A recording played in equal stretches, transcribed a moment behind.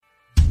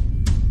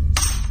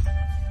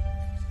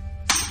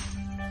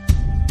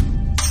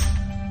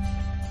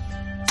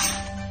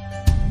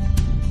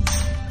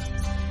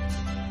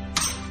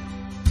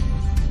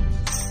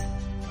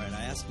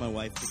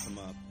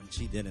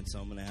didn't, so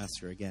I'm going to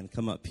ask her again.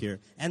 Come up here.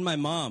 And my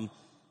mom.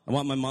 I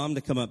want my mom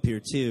to come up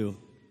here, too.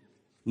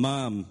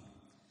 Mom,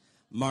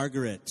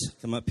 Margaret,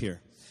 come up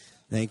here.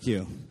 Thank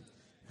you.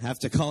 I have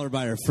to call her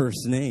by her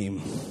first name.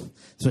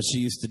 That's what she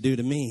used to do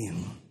to me.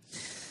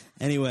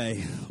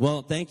 Anyway,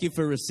 well, thank you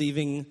for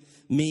receiving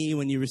me.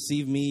 When you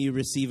receive me, you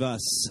receive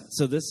us.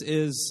 So this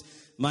is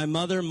my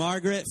mother,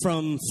 Margaret,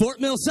 from Fort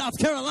Mill, South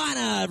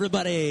Carolina,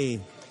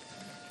 everybody.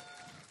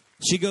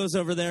 She goes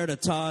over there to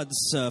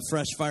Todd's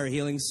Fresh Fire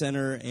Healing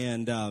Center,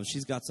 and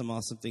she's got some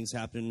awesome things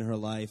happening in her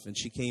life. And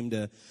she came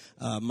to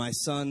my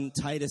son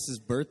Titus's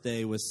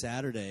birthday was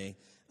Saturday,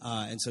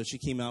 and so she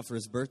came out for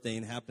his birthday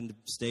and happened to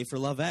stay for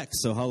Love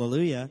X. So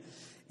hallelujah.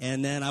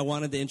 And then I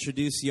wanted to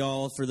introduce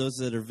y'all, for those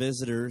that are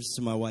visitors,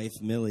 to my wife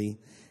Millie,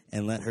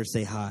 and let her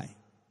say hi.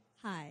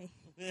 Hi.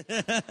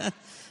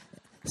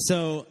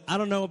 So I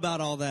don't know about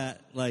all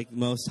that, like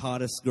most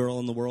hottest girl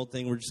in the world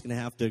thing. We're just going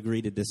to have to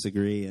agree to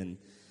disagree and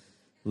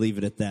leave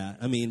it at that.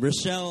 I mean,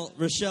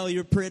 Rochelle,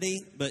 you're pretty,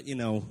 but, you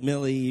know,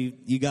 Millie,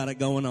 you got it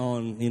going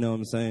on, you know what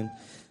I'm saying?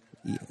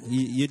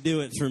 You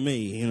do it for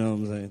me, you know what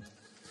I'm saying?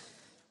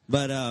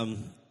 But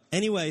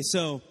anyway,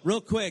 so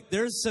real quick,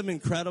 there's some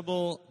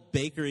incredible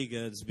bakery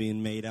goods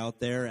being made out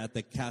there at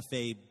the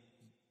Cafe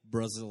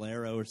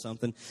Brasileiro or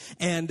something.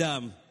 And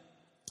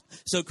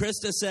so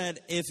Krista said,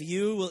 if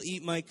you will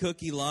eat my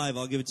cookie live,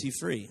 I'll give it to you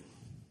free.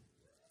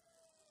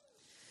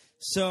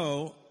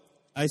 So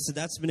I said,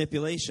 that's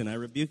manipulation. I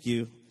rebuke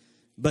you.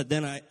 But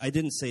then I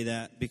didn't say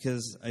that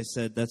because I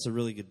said, that's a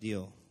really good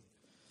deal.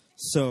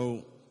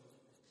 So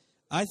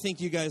I think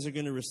you guys are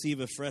going to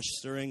receive a fresh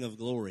stirring of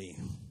glory.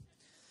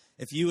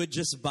 If you would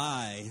just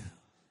buy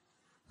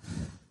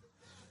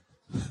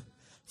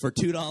for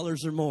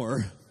 $2 or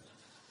more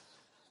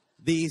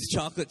these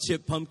chocolate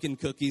chip pumpkin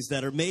cookies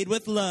that are made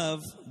with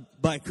love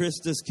by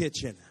Krista's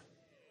Kitchen.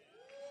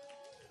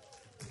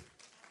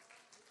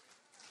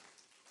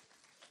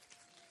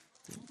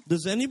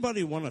 Does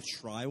anybody want to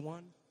try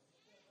one?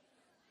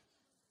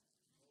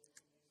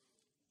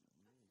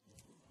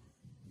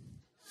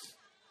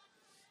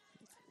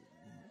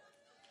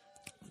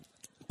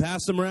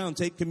 Pass them around.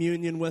 Take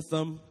communion with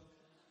them.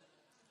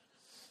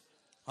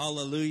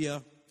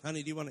 Hallelujah.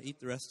 Honey, do you want to eat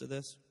the rest of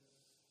this?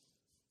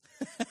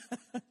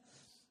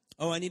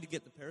 Oh, I need to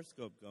get the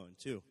Periscope going,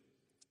 too.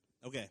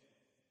 Okay.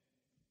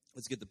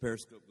 Let's get the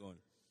Periscope going.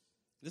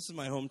 This is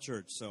my home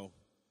church, so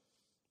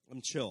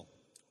I'm chill.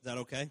 Is that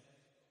okay?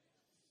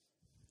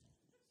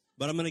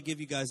 But I'm going to give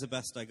you guys the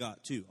best I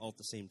got, too, all at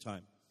the same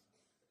time.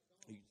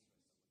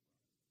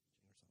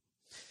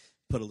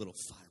 Put a little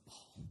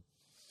fireball.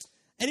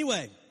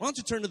 Anyway, why don't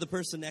you turn to the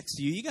person next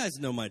to you? You guys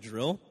know my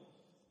drill.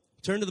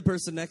 Turn to the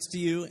person next to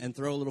you and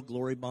throw a little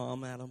glory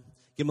bomb at them.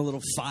 Give them a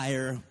little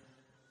fire.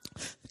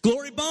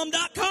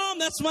 Glorybomb.com,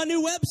 that's my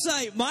new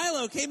website.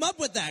 Milo came up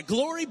with that,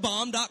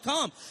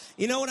 glorybomb.com.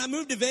 You know, when I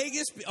moved to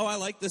Vegas, I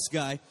like this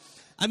guy.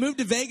 I moved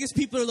to Vegas,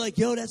 people are like,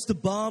 yo, that's the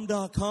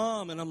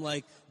bomb.com. And I'm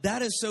like,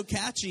 that is so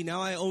catchy.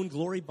 Now I own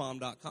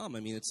glorybomb.com. I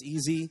mean, it's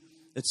easy,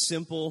 it's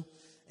simple.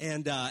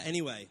 And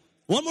anyway,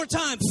 one more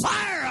time,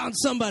 fire on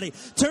somebody.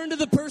 Turn to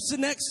the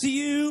person next to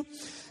you.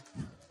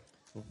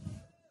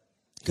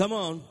 Come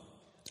on.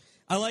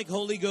 I like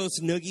Holy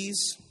Ghost noogies.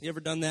 You ever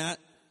done that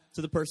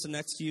to the person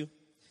next to you?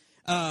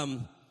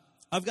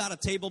 I've got a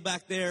table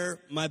back there,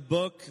 my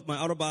book, my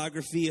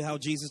autobiography, how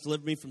Jesus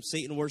delivered me from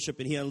Satan worship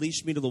and he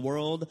unleashed me to the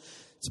world.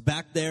 It's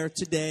back there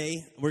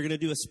today. We're going to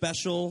do a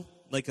special,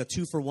 like a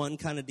 2-for-1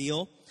 kind of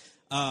deal.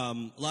 A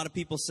lot of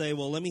people say,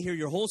 well, let me hear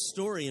your whole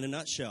story in a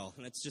nutshell.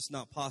 And it's just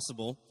not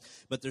possible.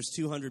 But there's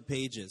 200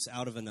 pages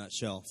out of a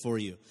nutshell for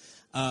you.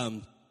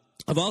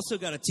 I've also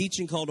got a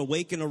teaching called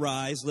Awaken,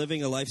 Arise,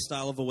 Living a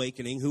Lifestyle of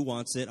Awakening. Who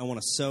wants it? I want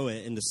to sow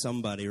it into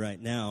somebody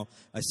right now.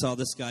 I saw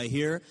this guy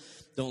here.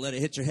 Don't let it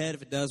hit your head.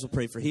 If it does, we'll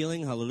pray for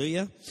healing.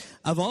 Hallelujah.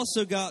 I've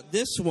also got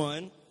this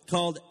one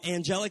called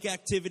Angelic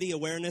Activity,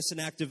 Awareness, and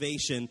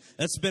Activation.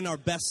 That's been our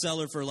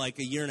bestseller for like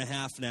a year and a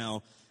half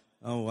now.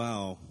 Oh,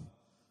 wow.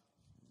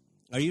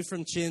 Are you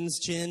from Chinny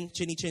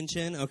Chin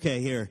Chin?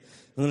 Okay, here.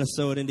 I'm going to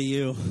sow it into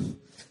you.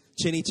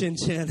 Chinny Chin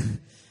Chin.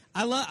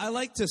 I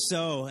like to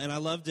sow, and I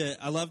love to,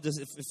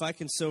 if I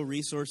can sow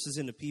resources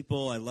into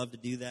people, I love to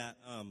do that,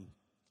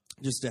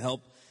 just to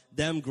help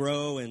them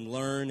grow and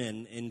learn,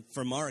 and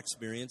from our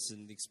experience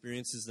and the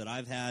experiences that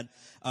I've had.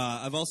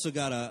 I've also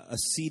got a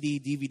CD,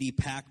 DVD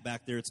pack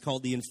back there. It's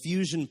called the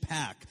Infusion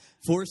Pack.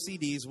 4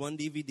 CDs, 1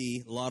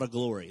 DVD, a lot of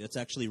glory. That's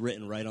actually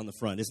written right on the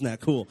front. Isn't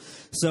that cool?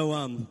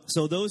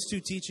 So those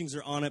 2 teachings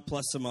are on it,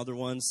 plus some other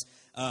ones.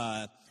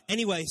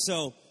 Anyway,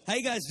 so how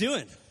you guys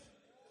doing?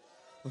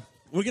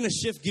 We're going to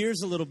shift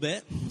gears a little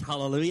bit.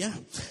 Hallelujah.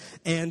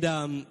 And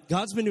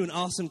God's been doing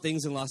awesome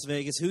things in Las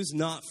Vegas. Who's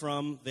not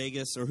from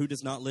Vegas or who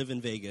does not live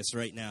in Vegas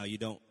right now? You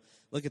don't.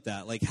 Look at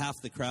that. Like half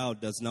the crowd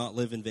does not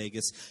live in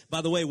Vegas.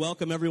 By the way,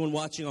 welcome everyone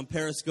watching on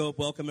Periscope.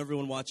 Welcome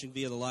everyone watching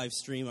via the live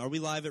stream. Are we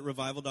live at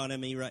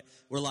revival.me? Right?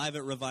 We're live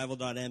at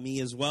revival.me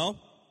as well.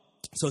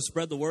 So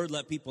spread the word.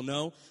 Let people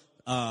know.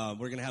 We're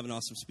going to have an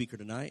awesome speaker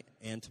tonight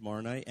and tomorrow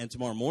night and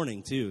tomorrow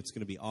morning, too. It's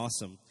going to be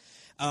awesome.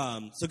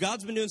 So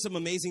God's been doing some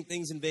amazing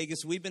things in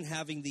Vegas. We've been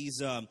having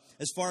these,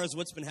 as far as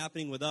what's been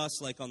happening with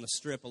us, like on the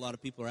Strip, a lot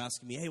of people are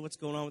asking me, hey, what's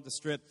going on with the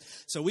Strip?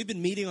 So we've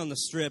been meeting on the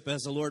Strip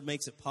as the Lord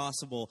makes it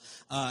possible,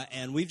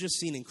 and we've just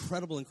seen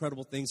incredible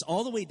things,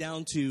 all the way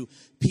down to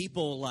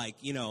people like,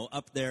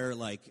 up there,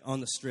 like on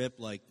the Strip,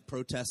 like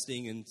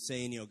protesting and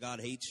saying,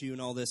 God hates you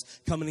and all this,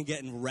 coming and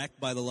getting wrecked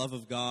by the love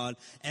of God,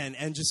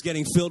 and just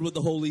getting filled with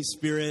the Holy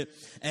Spirit,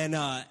 and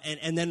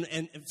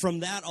then from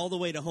that all the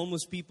way to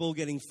homeless people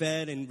getting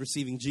fed and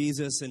receiving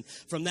Jesus, and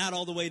from that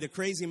all the way to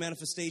crazy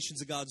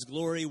manifestations of God's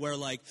glory, where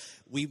like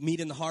we meet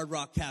in the Hard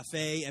Rock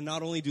Cafe, and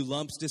not only do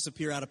lumps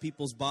disappear out of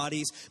people's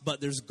bodies, but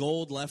there's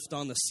gold left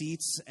on the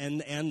seats and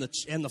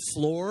the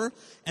floor,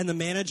 and the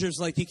manager's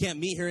like, you can't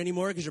meet here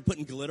anymore because you're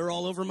putting glitter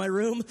all over my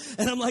room.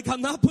 And I'm like, I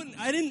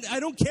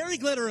don't carry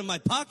glitter in my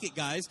pocket,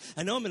 guys.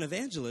 I know I'm an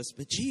evangelist,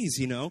 but geez,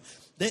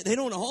 they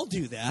don't all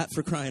do that,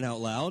 for crying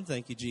out loud.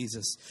 Thank you,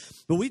 Jesus.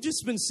 But we've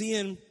just been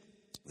seeing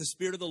the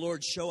Spirit of the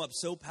Lord show up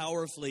so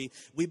powerfully.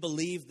 We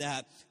believe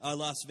that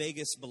Las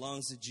Vegas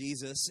belongs to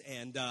Jesus,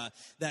 and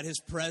that His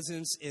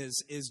presence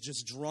is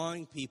just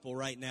drawing people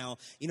right now.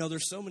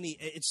 There's so many,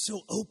 it's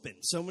so open.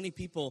 So many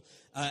people,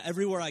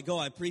 everywhere I go,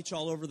 I preach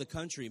all over the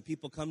country, and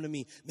people come to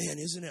me, man,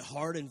 isn't it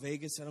hard in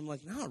Vegas? And I'm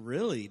like, not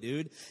really,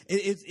 dude.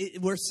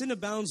 Where sin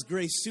abounds,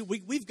 grace,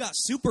 we've got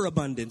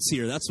superabundance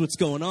here. That's what's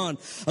going on,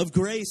 of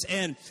grace.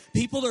 And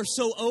people are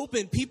so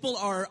open. People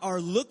are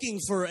looking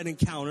for an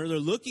encounter. They're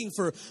looking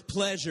for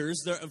pleasures.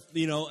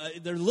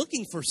 They're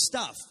looking for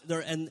stuff.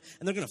 They're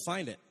going to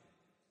find it.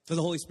 So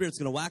the Holy Spirit's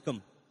going to whack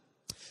them.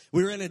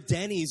 We were in a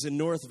Denny's in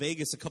North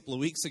Vegas a couple of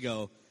weeks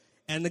ago,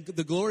 and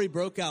the glory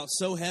broke out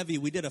so heavy,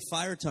 we did a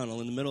fire tunnel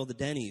in the middle of the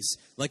Denny's,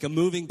 like a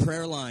moving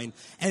prayer line.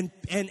 And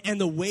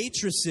the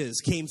waitresses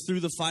came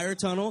through the fire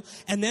tunnel,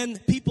 and then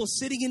people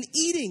sitting and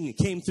eating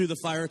came through the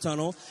fire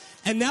tunnel.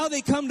 And now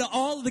they come to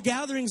all the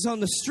gatherings on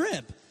the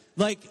Strip.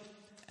 Like,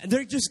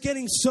 they're just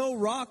getting so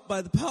rocked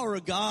by the power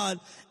of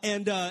God,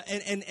 and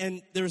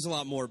there's a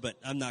lot more, but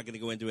I'm not going to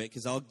go into it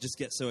because I'll just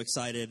get so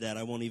excited that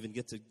I won't even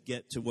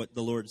get to what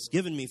the Lord's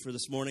given me for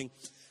this morning.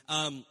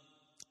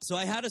 So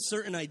I had a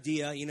certain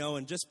idea,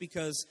 and just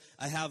because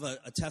I have a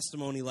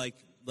testimony like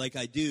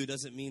I do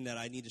doesn't mean that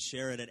I need to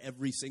share it at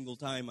every single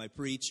time I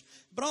preach.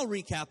 But I'll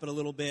recap it a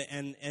little bit.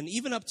 And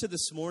even up to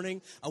this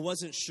morning, I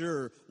wasn't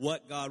sure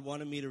what God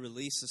wanted me to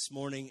release this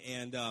morning,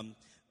 and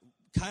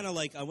kind of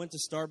like I went to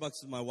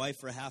Starbucks with my wife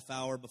for a half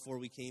hour before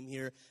we came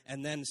here,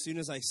 and then as soon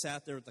as I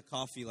sat there with the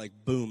coffee, like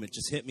boom, it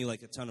just hit me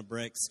like a ton of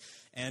bricks.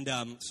 And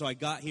so I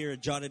got here,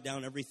 jotted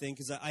down everything,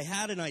 because I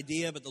had an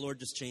idea, but the Lord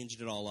just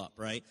changed it all up,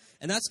 right?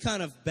 And that's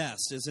kind of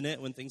best, isn't it,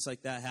 when things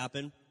like that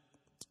happen?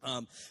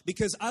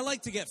 Because I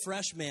like to get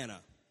fresh manna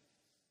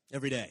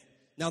every day.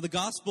 Now, the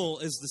gospel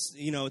is this,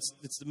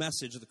 it's the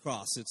message of the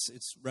cross.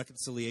 It's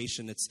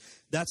reconciliation.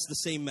 That's the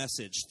same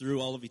message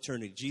through all of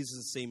eternity. Jesus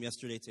is the same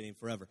yesterday, today, and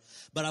forever.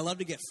 But I love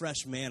to get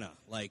fresh manna,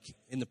 like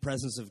in the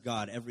presence of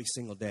God every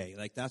single day.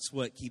 Like that's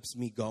what keeps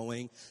me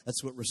going.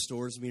 That's what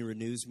restores me,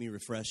 renews me,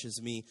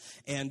 refreshes me.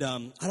 And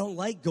I don't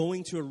like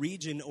going to a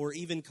region or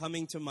even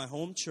coming to my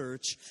home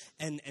church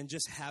and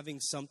just having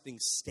something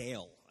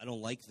stale. I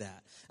don't like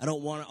that. I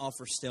don't want to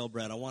offer stale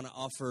bread. I want to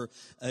offer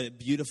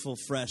beautiful,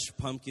 fresh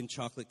pumpkin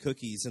chocolate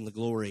cookies in the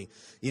glory,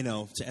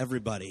 to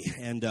everybody.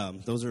 And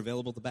those are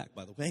available at the back,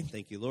 by the way.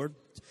 Thank you, Lord.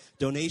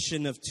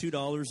 Donation of $2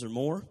 or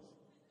more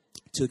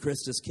to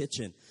Krista's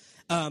Kitchen.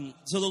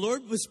 So the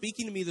Lord was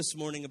speaking to me this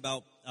morning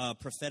about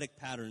prophetic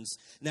patterns.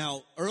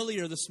 Now,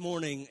 earlier this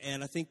morning,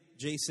 and I think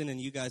Jason and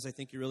you guys, I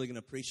think you're really going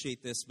to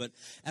appreciate this, but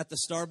at the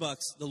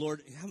Starbucks,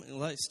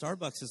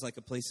 Starbucks is like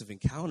a place of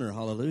encounter.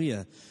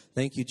 Hallelujah.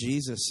 Thank you,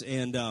 Jesus.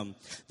 And the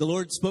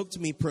Lord spoke to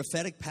me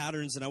prophetic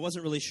patterns, and I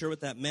wasn't really sure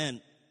what that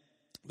meant.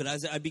 But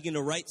as I begin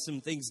to write some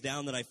things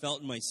down that I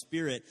felt in my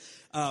spirit,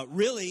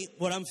 really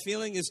what I'm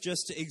feeling is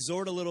just to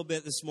exhort a little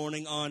bit this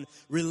morning on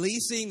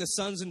releasing the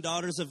sons and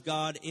daughters of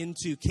God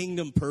into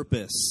kingdom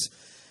purpose.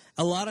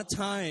 A lot of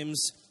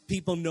times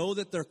people know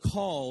that they're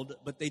called,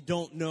 but they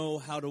don't know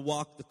how to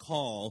walk the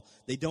call.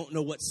 They don't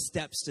know what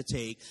steps to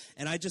take.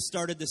 And I just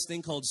started this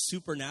thing called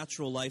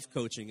supernatural life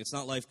coaching. It's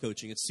not life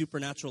coaching. It's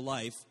supernatural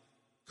life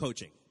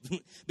coaching.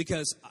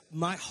 Because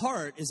my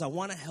heart is I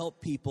want to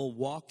help people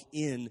walk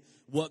in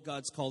what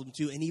God's called them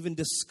to and even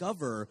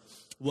discover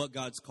what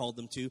God's called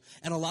them to.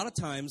 And a lot of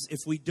times, if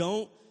we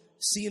don't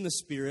see in the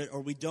Spirit,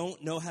 or we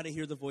don't know how to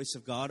hear the voice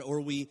of God, or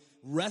we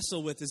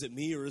wrestle with, is it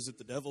me, or is it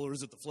the devil, or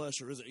is it the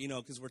flesh, or is it,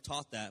 because we're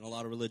taught that in a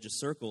lot of religious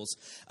circles,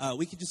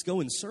 we could just go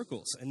in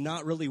circles and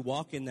not really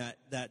walk in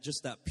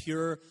that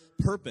pure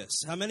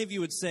purpose. How many of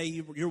you would say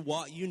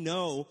you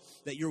know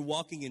that you're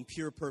walking in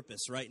pure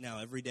purpose right now,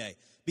 every day?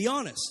 Be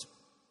honest.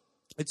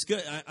 It's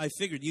good. I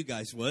figured you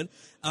guys would.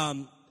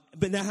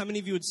 But now how many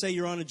of you would say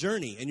you're on a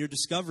journey and you're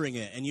discovering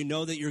it and you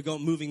know that you're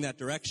moving that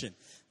direction?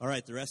 all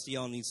right, the rest of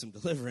y'all need some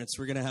deliverance.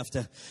 We're going to have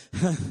to,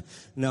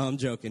 no, I'm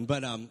joking.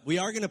 But we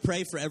are going to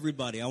pray for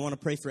everybody. I want to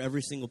pray for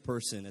every single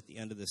person at the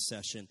end of this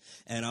session.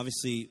 And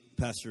obviously,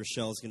 Pastor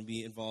Rochelle is going to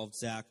be involved,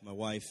 Zach, my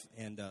wife,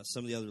 and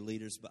some of the other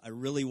leaders. But I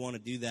really want to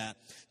do that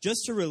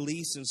just to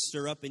release and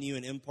stir up in you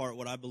and impart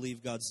what I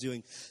believe God's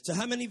doing. So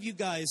how many of you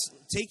guys,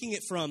 taking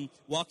it from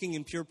walking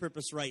in pure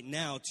purpose right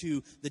now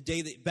to the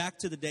day that, back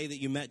to the day that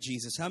you met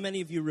Jesus, how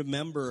many of you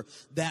remember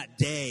that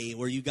day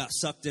where you got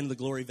sucked into the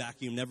glory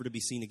vacuum, never to be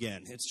seen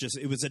again?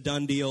 It was a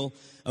done deal.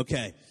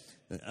 Okay.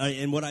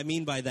 And what I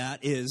mean by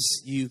that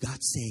is you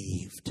got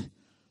saved.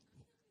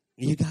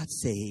 You got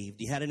saved.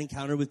 You had an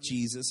encounter with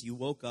Jesus. You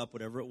woke up,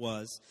 whatever it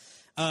was.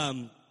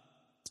 I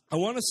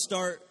want to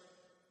start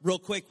real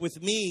quick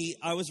with me.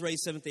 I was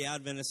raised Seventh-day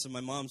Adventist, and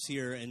my mom's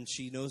here, and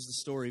she knows the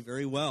story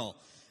very well.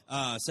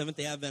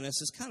 Seventh-day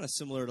Adventist is kind of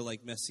similar to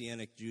like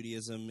Messianic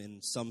Judaism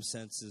in some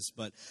senses,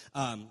 but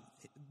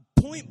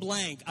point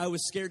blank, I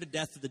was scared to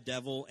death of the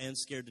devil and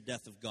scared to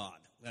death of God.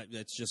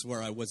 That's just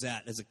where I was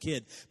at as a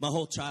kid, my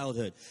whole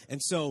childhood.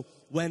 And so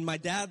when my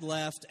dad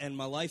left and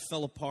my life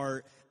fell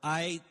apart,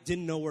 I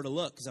didn't know where to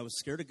look because I was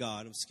scared of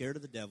God. I was scared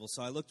of the devil.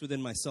 So I looked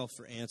within myself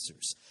for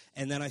answers.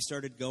 And then I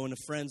started going to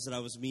friends that I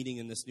was meeting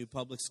in this new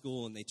public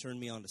school, and they turned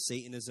me on to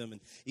Satanism.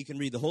 And you can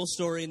read the whole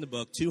story in the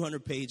book,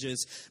 200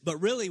 pages. But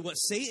really what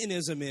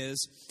Satanism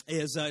is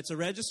it's a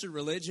registered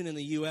religion in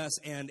the U.S.,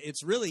 and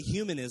it's really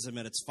humanism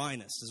at its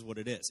finest is what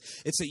it is.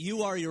 It's that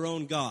you are your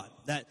own God.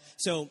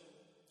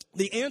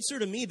 The answer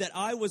to me that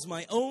I was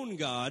my own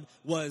God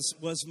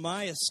was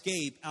my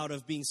escape out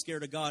of being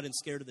scared of God and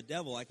scared of the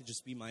devil. I could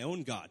just be my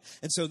own God.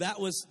 And so that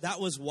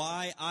was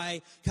why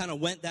I kind of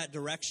went that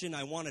direction.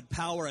 I wanted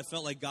power. I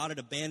felt like God had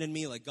abandoned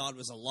me, like God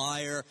was a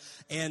liar.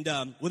 And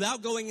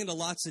without going into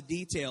lots of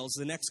details,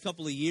 the next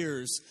couple of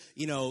years,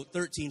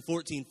 13,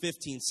 14,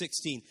 15,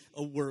 16,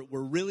 were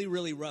really,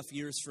 really rough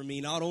years for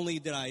me. Not only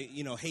did I,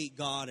 hate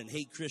God and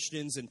hate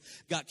Christians and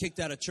got kicked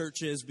out of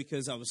churches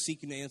because I was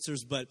seeking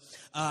answers, but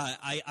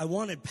I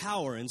wanted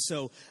power, and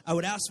so I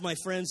would ask my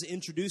friends to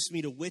introduce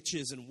me to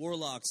witches and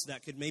warlocks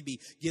that could maybe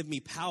give me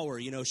power,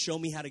 show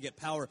me how to get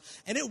power.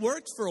 And it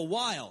worked for a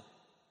while.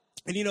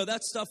 And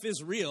that stuff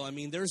is real. I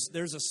mean,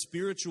 there's a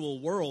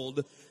spiritual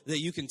world that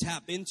you can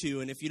tap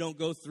into, and if you don't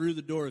go through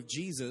the door of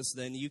Jesus,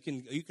 then you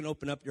can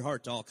open up your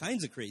heart to all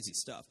kinds of crazy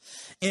stuff.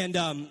 And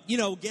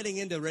getting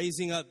into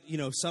raising up,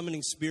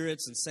 summoning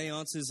spirits and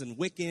seances and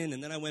Wiccan,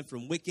 and then I went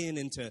from Wiccan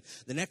into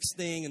the next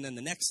thing, and then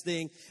the next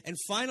thing, and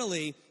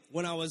finally,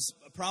 when I was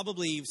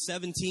probably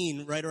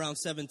 17, right around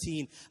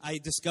 17, I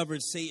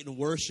discovered Satan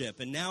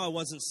worship. And now I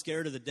wasn't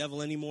scared of the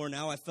devil anymore.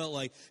 Now I felt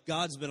like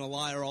God's been a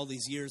liar all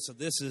these years, so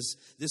this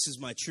is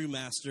my true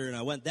master. And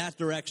I went that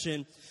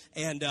direction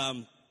and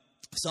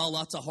saw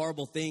lots of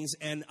horrible things.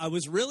 And I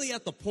was really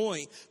at the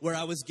point where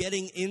I was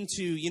getting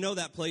into,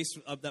 that place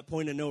of that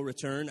point of no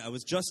return. I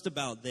was just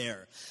about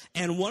there.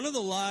 And one of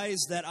the lies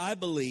that I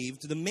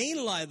believed, the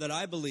main lie that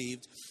I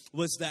believed,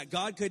 was that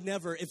God could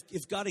never,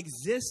 if God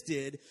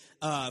existed,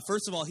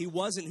 first of all, he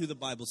wasn't who the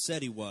Bible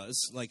said he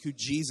was, like who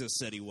Jesus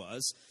said he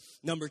was.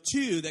 Number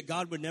two, that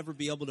God would never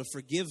be able to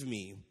forgive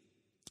me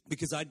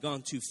because I'd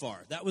gone too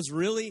far. That was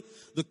really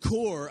the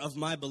core of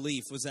my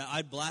belief, was that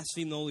I'd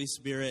blaspheme the Holy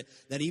Spirit,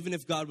 that even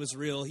if God was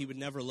real, he would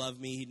never love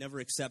me, he'd never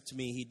accept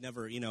me, he'd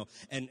never,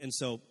 and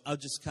so I'll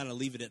just kind of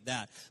leave it at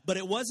that. But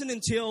it wasn't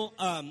until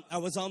I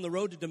was on the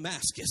road to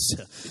Damascus,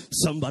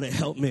 somebody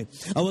help me,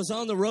 I was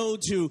on the road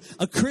to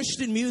a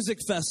Christian music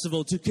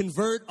festival to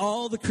convert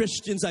all the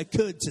Christians I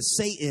could to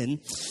Satan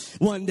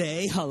one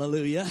day,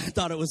 hallelujah, I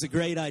thought it was a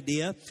great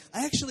idea.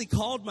 I actually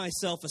called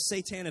myself a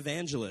Satan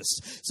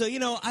evangelist. So,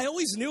 I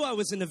always knew I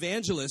was an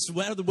evangelist.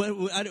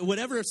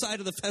 Whatever side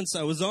of the fence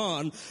I was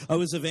on, I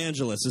was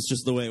evangelist. It's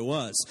just the way it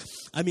was.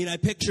 I mean, I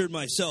pictured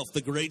myself,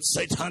 the great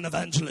Satan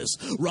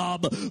evangelist,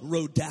 Rob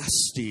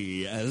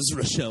Rodasti, as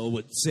Rochelle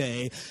would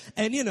say.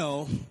 And,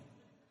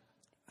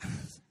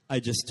 I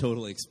just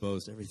totally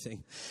exposed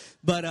everything.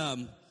 But,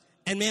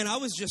 and man, I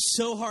was just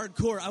so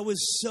hardcore. I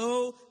was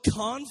so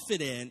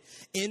confident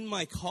in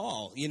my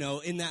call,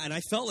 in that. And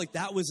I felt like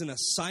that was an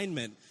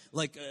assignment,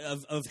 like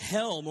of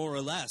hell, more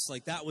or less.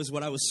 Like that was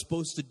what I was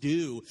supposed to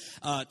do,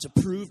 to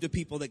prove to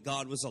people that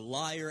God was a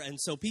liar. And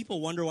so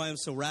people wonder why I'm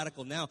so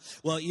radical now.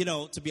 Well,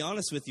 to be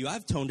honest with you,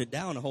 I've toned it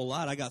down a whole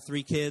lot. I got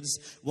 3 kids,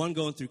 one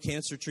going through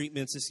cancer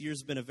treatments. This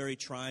year's been a very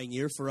trying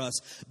year for us.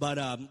 But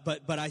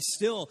I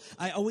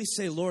always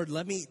say, Lord,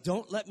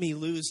 don't let me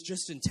lose,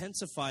 just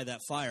intensify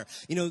that fire.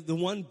 The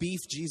one beef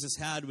Jesus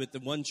had with the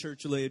one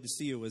church of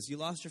Laodicea was, you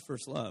lost your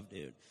first love,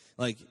 dude.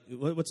 Like,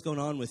 what's going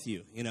on with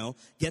you,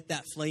 Get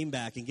that flame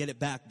back and get it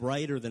back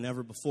brighter than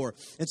ever before.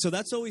 And so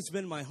that's always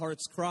been my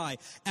heart's cry.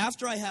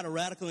 After I had a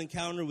radical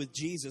encounter with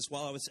Jesus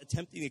while I was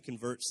attempting to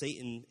convert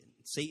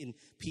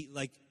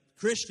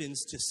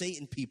Christians to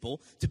Satan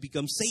people, to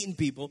become Satan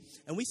people,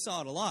 and we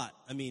saw it a lot.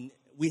 I mean,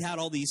 we had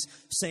all these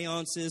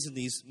seances and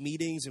these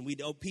meetings, and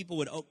people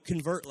would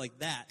convert like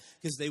that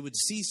because they would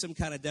see some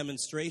kind of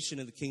demonstration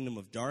of the kingdom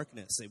of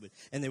darkness.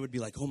 They would be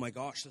like, oh my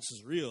gosh, this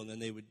is real, and then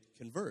they would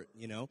convert,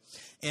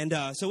 And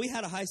so we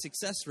had a high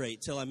success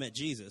rate till I met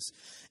Jesus.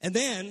 And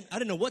then I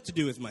didn't know what to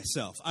do with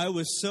myself. I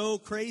was so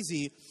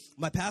crazy.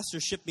 My pastor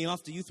shipped me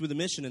off to Youth with a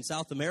Mission in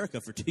South America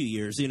for 2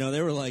 years. They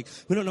were like,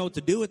 we don't know what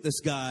to do with this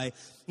guy,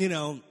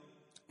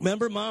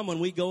 Remember, Mom,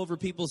 when we go over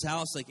people's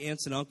house, like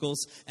aunts and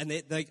uncles, and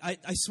I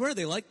swear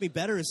they like me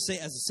better as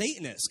a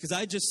Satanist, because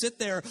I just sit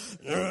there,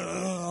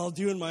 all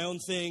doing my own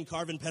thing,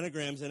 carving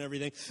pentagrams and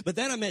everything. But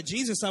then I met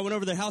Jesus. I went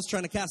over their house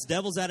trying to cast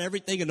devils out of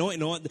everything,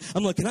 anointing.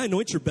 I'm like, can I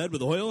anoint your bed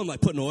with oil? I'm like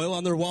putting oil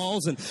on their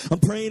walls, and I'm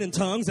praying in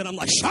tongues, and I'm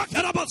like,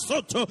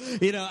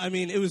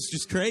 it was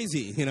just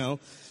crazy,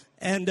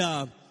 And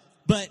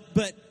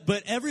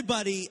but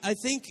everybody, I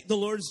think the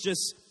Lord's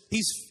just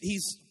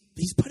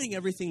He's putting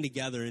everything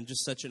together in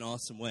just such an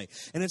awesome way.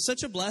 And it's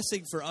such a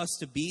blessing for us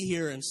to be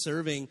here and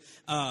serving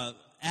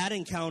at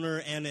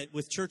Encounter and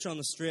with Church on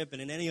the Strip and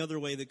in any other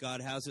way that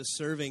God has us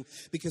serving,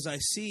 because I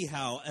see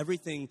how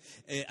everything,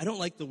 I don't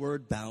like the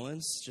word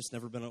balance, just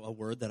never been a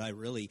word that I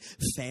really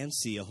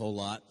fancy a whole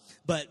lot.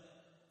 But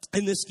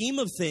in the scheme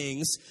of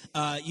things,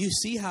 you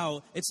see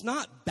how it's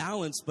not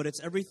balanced, but it's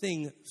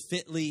everything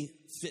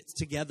fits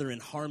together in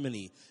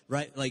harmony,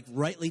 right? Like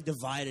rightly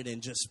divided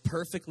and just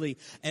perfectly.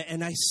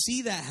 And I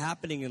see that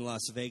happening in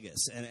Las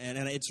Vegas, and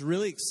it's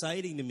really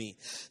exciting to me.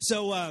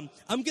 So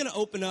I'm going to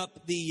open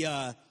up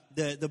the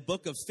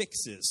book of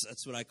fixes.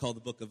 That's what I call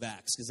the book of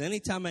Acts, because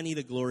anytime I need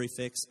a glory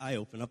fix, I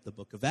open up the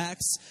book of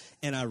Acts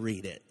and I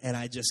read it, and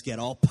I just get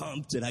all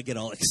pumped and I get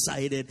all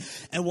excited.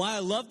 And why I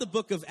love the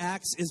book of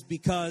Acts is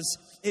because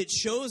it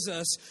shows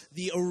us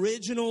the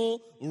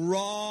original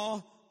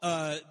raw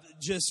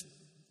just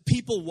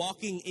people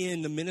walking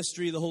in the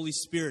ministry of the Holy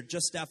Spirit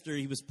just after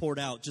he was poured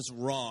out, just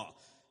raw,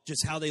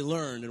 just how they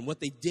learned and what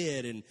they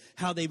did and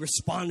how they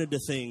responded to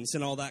things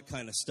and all that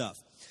kind of stuff.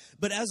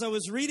 But as I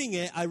was reading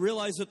it, I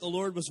realized that the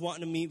Lord was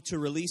wanting me to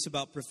release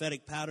about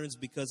prophetic patterns,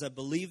 because I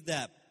believe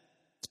that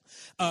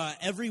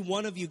every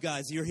one of you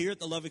guys, you're here at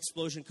the Love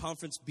Explosion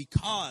Conference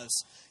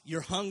because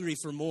you're hungry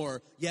for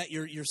more, yet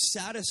you're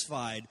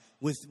satisfied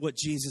with what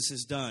Jesus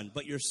has done,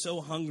 but you're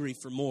so hungry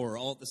for more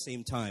all at the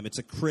same time. It's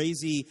a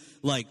crazy,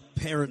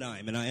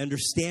 paradigm, and I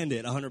understand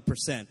it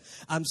 100%.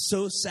 I'm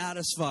so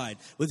satisfied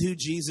with who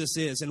Jesus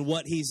is and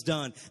what he's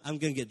done. I'm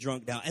going to get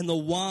drunk now. And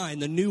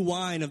the new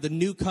wine of the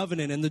new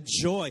covenant and the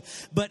joy.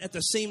 But at the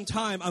same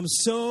time, I'm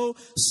so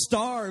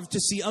starved to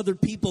see other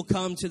people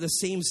come to the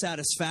same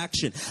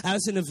satisfaction.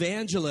 As an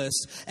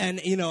evangelist,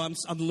 and,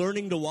 I'm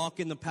learning to walk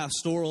in the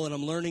pastoral, and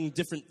I'm learning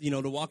different,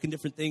 to walk in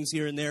different things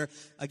here and there,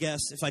 I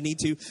guess, if I need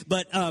to.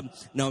 But,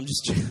 no, I'm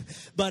just,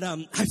 but,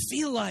 I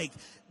feel like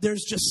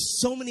there's just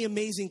so many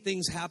amazing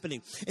things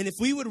happening. And if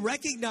we would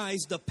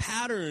recognize the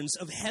patterns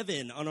of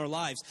heaven on our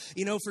lives,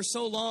 for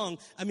so long,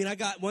 when I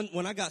got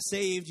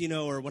saved,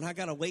 or when I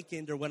got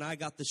awakened, or when I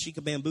got the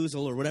Sheikah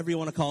Bamboozle, or whatever you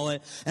want to call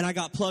it, and I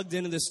got plugged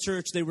into this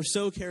church, they were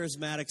so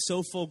charismatic,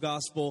 so full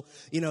gospel.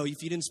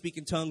 If you didn't speak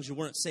in tongues, you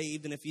weren't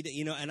saved. And if you did,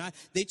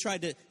 they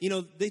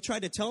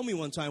tried to tell me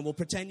one time, well,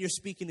 pretend you're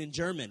speaking in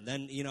German.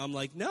 Then, I'm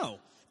like, no,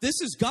 this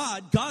is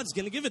God. God's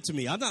going to give it to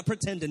me. I'm not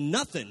pretending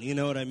nothing. You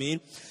know what I mean?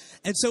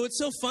 And so it's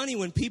so funny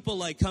when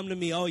people come to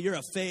me, oh, you're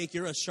a fake,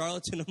 you're a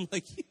charlatan. I'm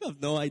like, you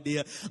have no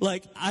idea.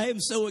 I am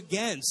so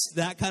against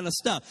that kind of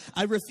stuff.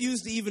 I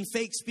refuse to even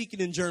fake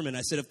speaking in German.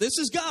 I said, if this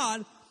is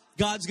God,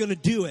 God's going to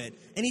do it.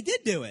 And he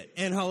did do it.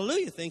 And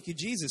hallelujah, thank you,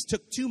 Jesus.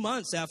 Took 2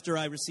 months after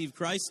I received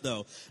Christ,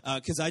 though,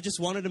 because I just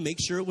wanted to make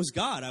sure it was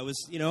God. I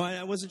was,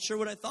 I wasn't sure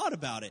what I thought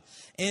about it.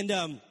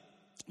 And,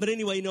 but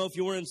anyway,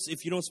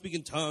 if you don't speak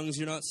in tongues,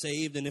 you're not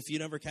saved. And if you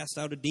never cast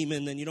out a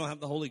demon, then you don't have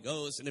the Holy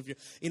Ghost. And if you're,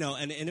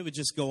 and it would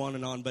just go on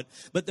and on. But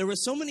there were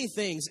so many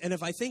things. And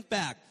if I think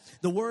back,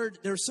 there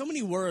are so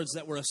many words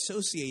that were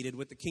associated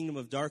with the kingdom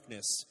of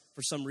darkness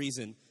for some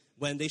reason,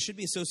 when they should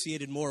be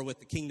associated more with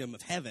the kingdom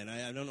of heaven.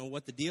 I don't know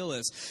what the deal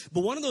is.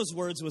 But one of those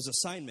words was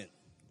assignment,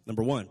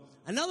 number one.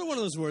 Another one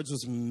of those words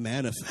was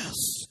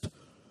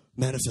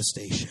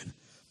manifestation.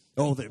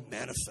 Oh, they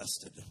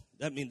manifested.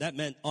 That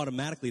meant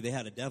automatically they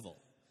had a devil.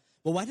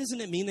 Well, why doesn't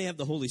it mean they have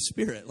the Holy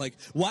Spirit?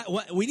 Why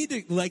we need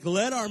to,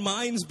 let our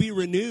minds be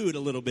renewed a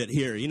little bit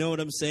here. You know what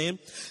I'm saying?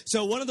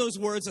 So one of those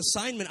words,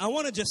 assignment, I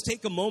want to just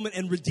take a moment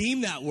and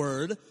redeem that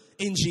word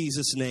in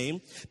Jesus'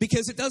 name,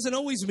 because it doesn't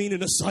always mean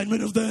an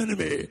assignment of the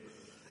enemy.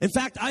 In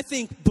fact, I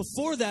think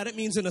before that, it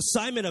means an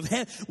assignment of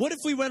heaven. What if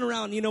we went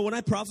around, when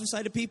I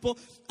prophesy to people,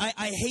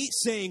 I hate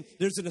saying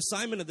there's an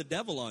assignment of the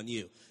devil on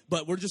you,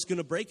 but we're just going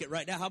to break it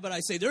right now. How about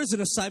I say there's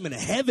an assignment of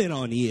heaven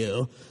on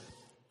you?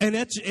 And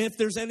if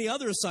there's any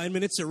other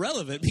assignment, it's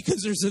irrelevant,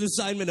 because there's an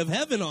assignment of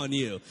heaven on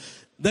you.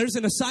 There's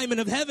an assignment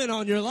of heaven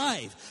on your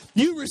life.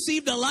 You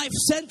received a life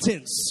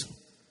sentence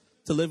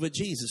to live with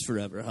Jesus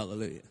forever.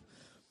 Hallelujah.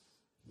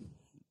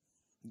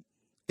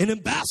 An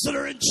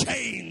ambassador in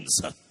chains.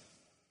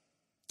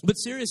 But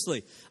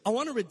seriously, I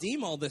want to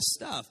redeem all this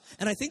stuff.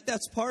 And I think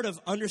that's part of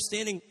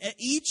understanding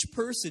each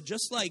person,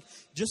 just like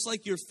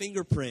your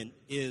fingerprint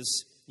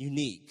is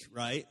unique,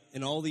 right?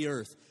 In all the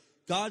earth.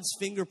 God's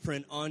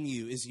fingerprint on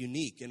you is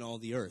unique in all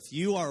the earth.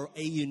 You are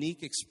a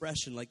unique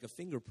expression like a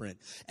fingerprint.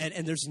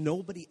 And there's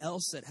nobody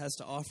else that has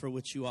to offer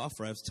what you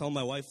offer. I was telling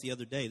my wife the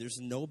other day, there's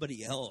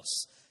nobody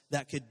else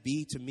that could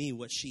be to me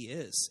what she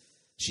is.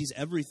 She's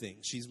everything.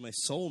 She's my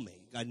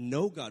soulmate. I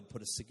know God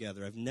put us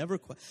together.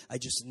 I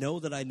just know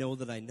that I know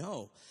that I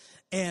know.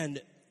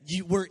 And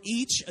we're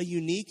each a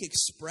unique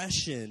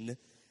expression,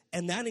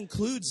 and that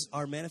includes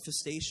our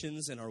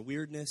manifestations and our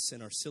weirdness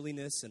and our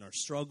silliness and our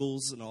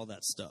struggles and all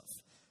that stuff.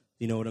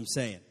 You know what I'm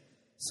saying?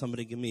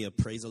 Somebody give me a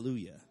praise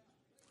hallelujah.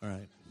 All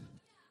right.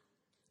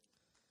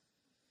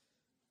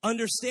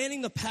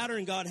 Understanding the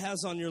pattern God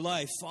has on your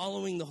life,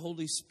 following the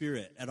Holy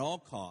Spirit at all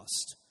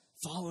cost,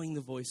 following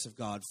the voice of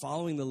God,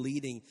 following the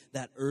leading,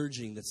 that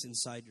urging that's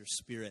inside your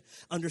spirit,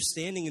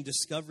 understanding and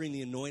discovering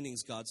the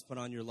anointings God's put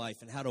on your life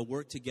and how to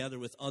work together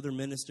with other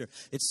ministers.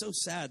 It's so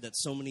sad that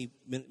so many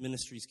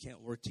ministries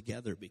can't work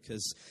together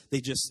because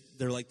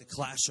they're like the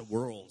clash of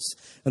worlds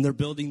and they're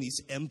building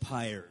these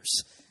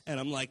empires. And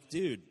I'm like,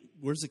 dude,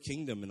 where's the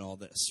kingdom in all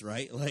this,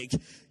 right? Like,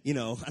 you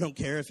know, I don't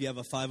care if you have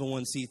a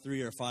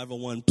 501c3 or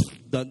 501,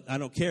 I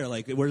don't care.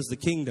 Like, where's the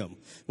kingdom?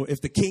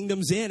 If the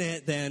kingdom's in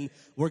it, then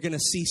we're going to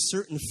see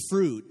certain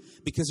fruit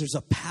because there's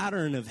a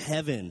pattern of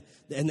heaven,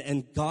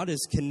 and God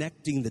is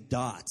connecting the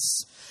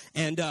dots.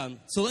 And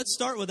so let's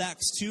start with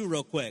Acts 2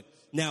 real quick.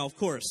 Now, of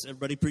course,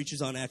 everybody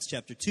preaches on Acts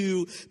chapter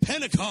 2,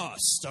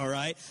 Pentecost, all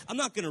right? I'm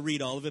not going to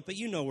read all of it, but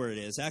you know where it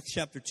is. Acts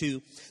chapter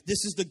 2.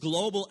 This is the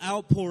global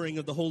outpouring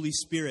of the Holy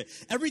Spirit.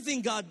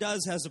 Everything God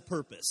does has a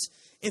purpose.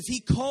 If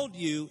he called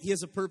you, he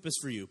has a purpose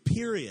for you,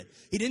 period.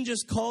 He didn't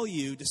just call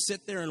you to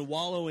sit there and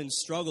wallow in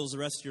struggles the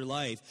rest of your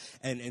life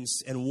and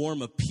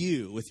warm a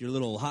pew with your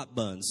little hot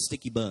buns,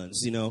 sticky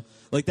buns, you know.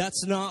 Like,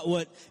 that's not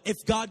what, if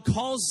God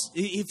calls,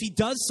 if he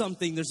does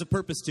something, there's a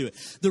purpose to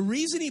it. The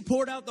reason he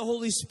poured out the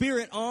Holy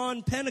Spirit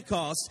on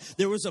Pentecost,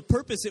 there was a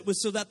purpose. It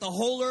was so that the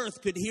whole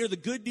earth could hear the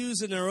good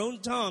news in their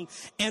own tongue,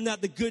 and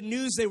that the good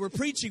news they were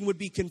preaching would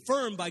be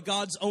confirmed by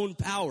God's own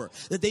power.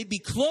 That they'd be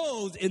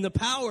clothed in the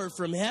power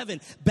from heaven,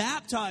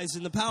 baptized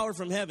in the power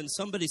from heaven.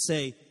 Somebody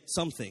say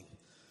something.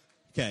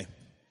 Okay.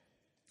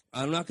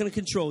 I'm not going to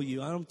control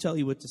you. I don't tell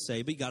you what to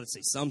say, but you got to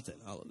say something.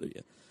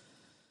 Hallelujah.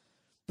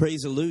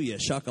 Praise hallelujah.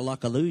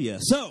 Shakalaka-lujah.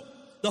 So,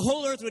 the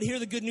whole earth would hear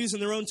the good news in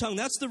their own tongue.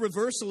 That's the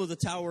reversal of the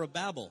Tower of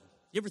Babel.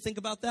 You ever think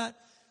about that?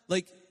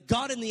 Like,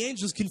 God and the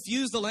angels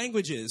confused the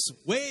languages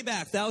way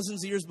back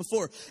thousands of years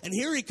before. And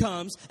here he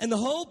comes, and the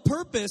whole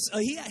purpose,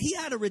 he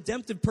had a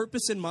redemptive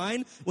purpose in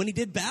mind when he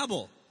did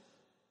Babel.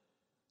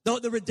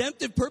 The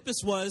redemptive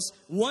purpose was,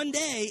 one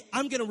day,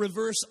 I'm going to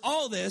reverse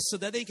all this so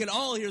that they can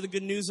all hear the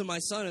good news of my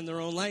son in their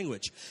own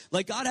language.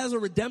 Like, God has a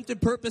redemptive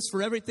purpose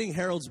for everything.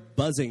 Harold's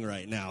buzzing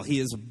right now. He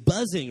is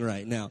buzzing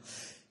right now.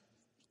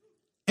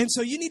 And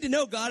so you need to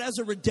know God has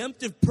a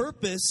redemptive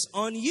purpose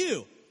on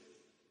you.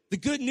 The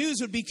good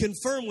news would be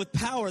confirmed with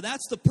power.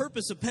 That's the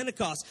purpose of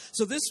Pentecost.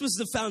 So this was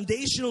the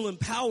foundational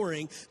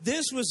empowering.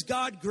 This was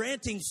God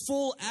granting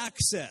full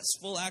access.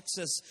 Full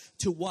access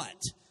to what?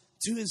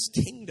 To his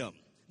kingdom.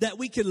 That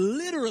we could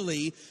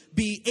literally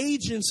be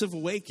agents of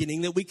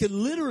awakening, that we could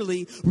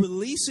literally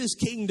release his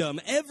kingdom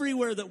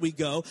everywhere that we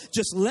go.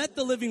 Just let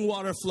the living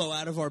water flow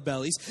out of our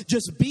bellies.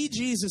 Just be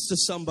Jesus to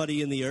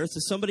somebody in the earth.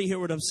 Does somebody hear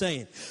what I'm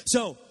saying?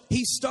 So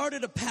he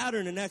started a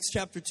pattern in Acts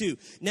chapter 2.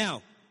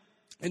 Now,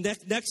 in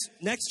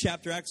next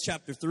chapter, Acts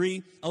chapter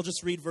 3, I'll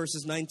just read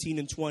verses 19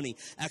 and 20.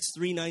 Acts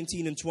 3,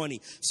 19 and 20.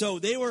 So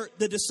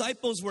the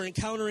disciples were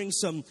encountering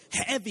some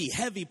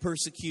heavy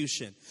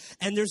persecution.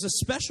 And there's a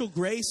special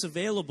grace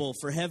available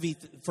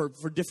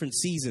for different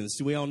seasons.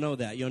 Do we all know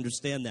that? You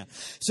understand that?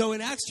 So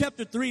in Acts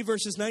chapter 3,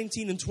 verses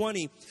 19 and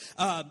 20,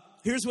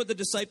 here's what the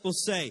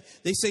disciples say.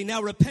 They say,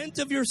 now repent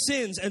of your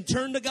sins and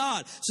turn to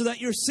God so that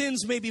your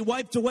sins may be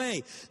wiped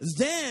away.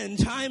 Then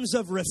times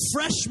of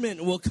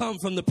refreshment will come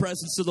from the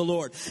presence of the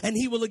Lord. And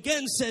he will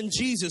again send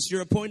Jesus,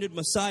 your appointed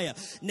Messiah.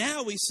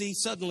 Now we see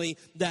suddenly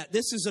that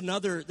this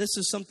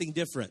is something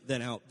different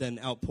than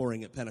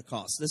outpouring at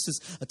Pentecost. This is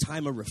a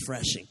time of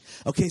refreshing.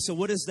 Okay, so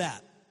what is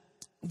that?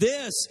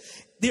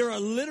 There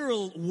are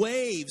literal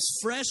waves,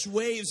 fresh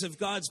waves of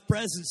God's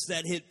presence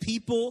that hit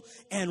people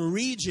and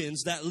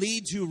regions that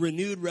lead to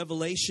renewed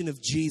revelation of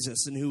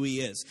Jesus and who he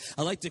is.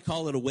 I like to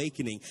call it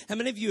awakening. How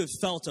many of you have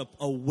felt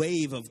a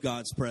wave of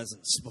God's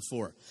presence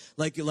before?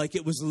 Like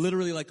it was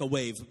literally like a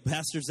wave.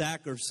 Pastor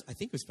Zach, or I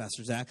think it was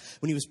Pastor Zach,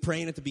 when he was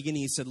praying at the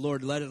beginning, he said,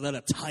 Lord, let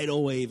a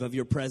tidal wave of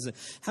your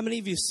presence. How many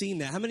of you have seen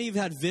that? How many of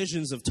you have had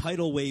visions of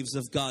tidal waves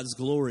of God's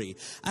glory?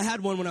 I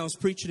had one when I was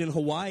preaching in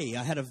Hawaii.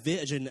 I had a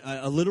vision,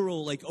 a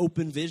literal like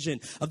open vision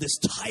of this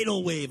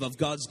tidal wave of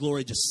God's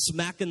glory just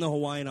smacking the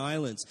Hawaiian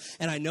Islands.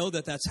 And I know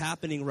that that's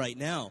happening right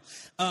now.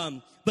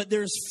 But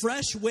there's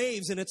fresh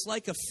waves, and it's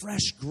like a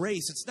fresh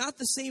grace. It's not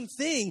the same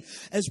thing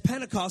as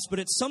Pentecost, but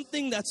it's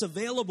something that's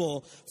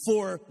available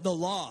for the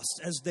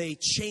lost as they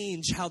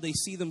change how they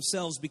see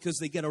themselves because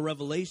they get a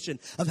revelation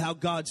of how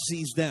God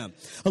sees them.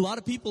 A lot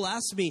of people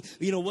ask me,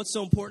 what's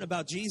so important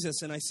about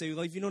Jesus? And I say,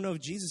 well, if you don't know who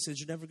Jesus is,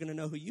 you're never going to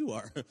know who you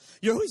are.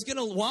 You're always going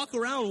to walk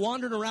around,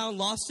 wandering around,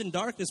 lost in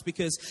darkness,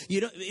 because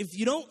if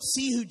you don't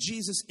see who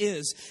Jesus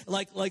is,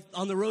 like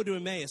on the road to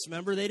Emmaus,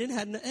 remember, they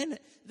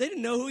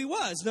didn't know who he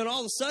was. And then all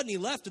of a sudden he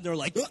left, and they're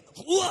like,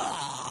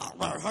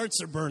 our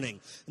hearts are burning.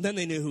 And then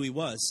they knew who he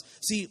was.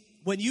 See,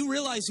 when you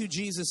realize who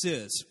Jesus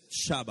is,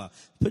 Shabbat,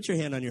 put your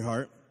hand on your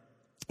heart.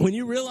 When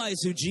you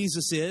realize who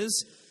Jesus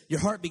is, your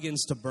heart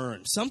begins to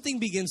burn. Something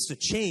begins to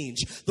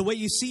change. The way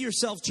you see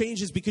yourself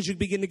changes because you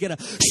begin to get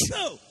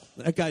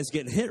that guy's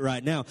getting hit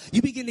right now.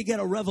 You begin to get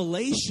a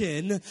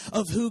revelation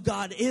of who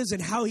God is and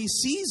how he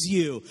sees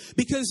you.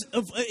 Because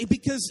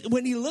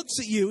when he looks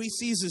at you, he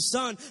sees his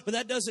son, but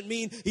that doesn't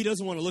mean he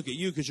doesn't want to look at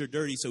you because you're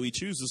dirty, so he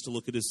chooses to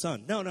look at his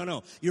son.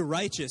 No. You're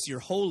righteous, you're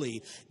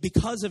holy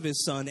because of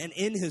his son and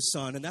in his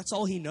son, and that's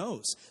all he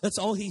knows. That's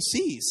all he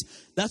sees.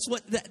 That's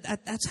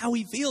how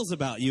he feels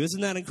about you.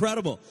 Isn't that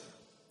incredible?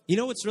 You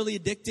know what's really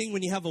addicting?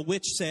 When you have a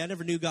witch say, I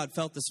never knew God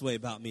felt this way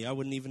about me. I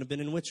wouldn't even have been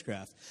in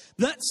witchcraft.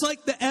 That's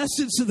like the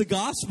essence of the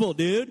gospel,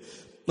 dude.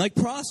 Like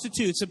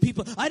prostitutes and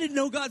people, I didn't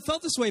know God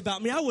felt this way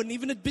about me. I wouldn't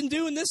even have been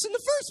doing this in the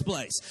first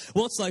place.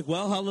 Well, it's like,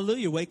 well,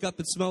 hallelujah. Wake up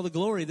and smell the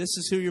glory. This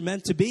is who you're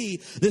meant to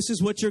be. This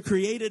is what you're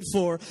created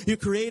for. You're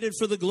created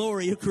for the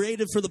glory. You're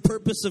created for the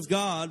purpose of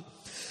God.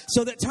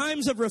 So that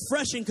times of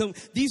refreshing come.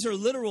 These are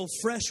literal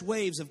fresh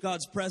waves of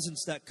God's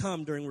presence that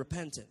come during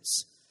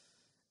repentance.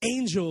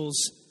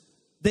 Angels,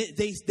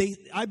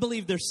 I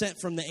believe they're sent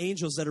from the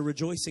angels that are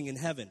rejoicing in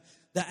heaven.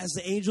 That as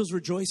the angels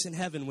rejoice in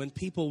heaven when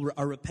people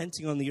are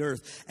repenting on the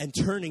earth and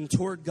turning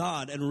toward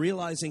God and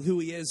realizing who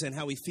he is and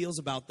how he feels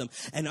about them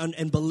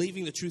and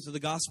believing the truth of the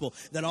gospel,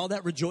 that all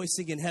that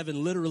rejoicing in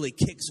heaven literally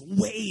kicks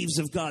waves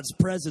of God's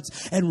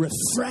presence and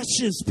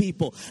refreshes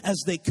people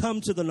as they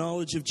come to the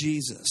knowledge of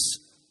Jesus.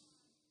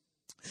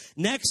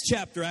 Next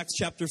chapter, Acts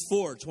chapter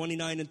 4,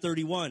 29 and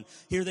 31.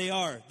 Here they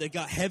are. They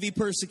got heavy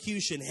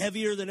persecution,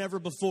 heavier than ever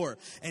before.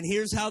 And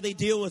here's how they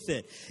deal with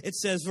it. It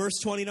says, verse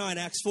 29,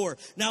 Acts 4.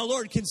 Now,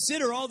 Lord,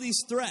 consider all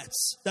these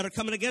threats that are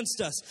coming against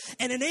us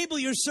and enable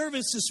your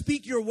servants to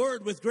speak your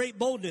word with great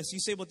boldness. You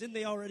say, well, didn't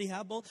they already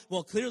have boldness?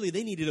 Well, clearly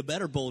they needed a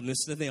better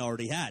boldness than they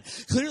already had.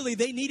 Clearly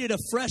they needed a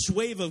fresh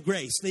wave of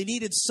grace. They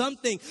needed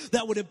something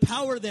that would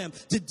empower them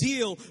to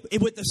deal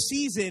with the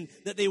season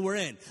that they were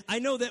in. I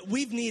know that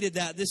we've needed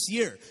that this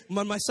year.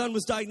 When my son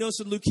was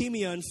diagnosed with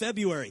leukemia in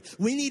February,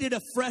 we needed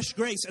a fresh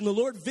grace, and the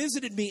Lord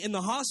visited me in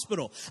the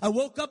hospital. I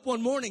woke up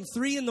one morning,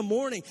 3 a.m,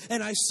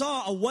 and I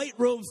saw a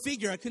white-robed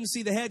figure. I couldn't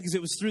see the head because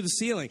it was through the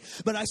ceiling,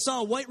 but I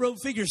saw a white-robed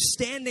figure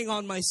standing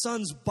on my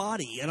son's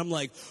body, and I'm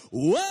like,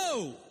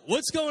 whoa,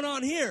 what's going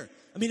on here?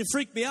 I mean, it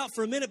freaked me out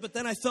for a minute, but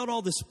then I felt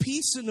all this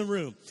peace in the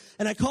room.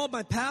 And I called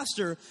my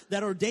pastor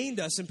that ordained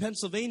us in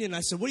Pennsylvania, and I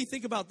said, what do you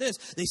think about this?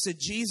 They said,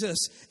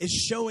 Jesus is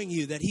showing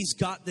you that he's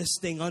got this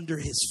thing under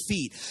his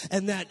feet,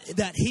 and that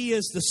he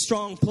is the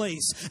strong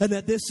place, and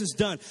that this is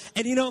done.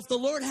 And if the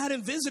Lord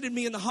hadn't visited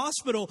me in the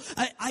hospital,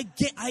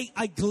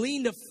 I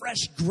gleaned a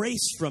fresh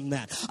grace from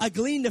that. I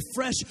gleaned a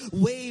fresh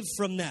wave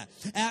from that.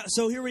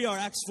 So here we are,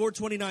 Acts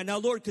 4:29. Now,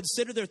 Lord,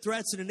 consider their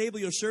threats and enable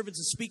your servants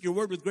to speak your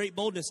word with great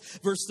boldness.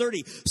 Verse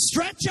 30,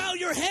 stretch out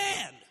your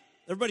hand.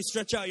 Everybody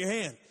stretch out your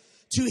hand.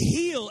 To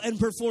heal and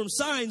perform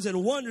signs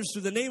and wonders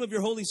through the name of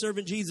your holy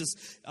servant Jesus.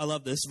 I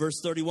love this.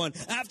 Verse 31.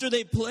 After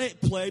they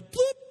prayed,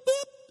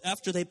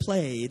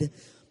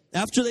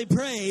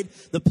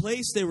 the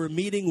place they were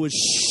meeting was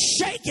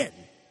shaken.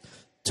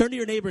 Turn to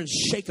your neighbor and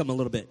shake them a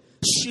little bit.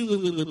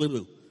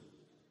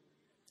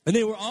 And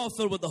they were all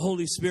filled with the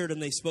Holy Spirit,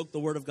 and they spoke the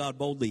word of God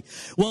boldly.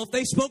 Well, if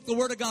they spoke the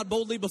word of God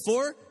boldly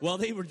before, well,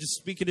 they were just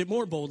speaking it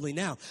more boldly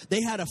now.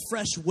 They had a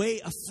fresh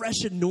way, a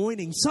fresh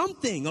anointing,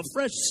 something, a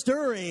fresh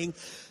stirring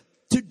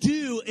to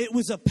do. It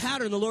was a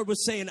pattern. The Lord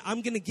was saying,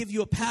 I'm going to give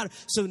you a pattern.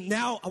 So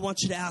now I want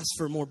you to ask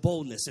for more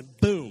boldness. And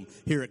boom,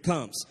 here it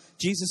comes.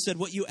 Jesus said,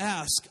 what you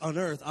ask on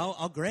earth,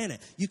 I'll grant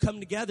it. You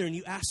come together and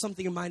you ask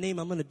something in my name,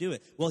 I'm going to do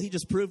it. Well, he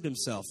just proved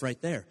himself right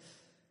there.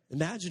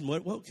 Imagine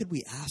what could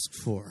we ask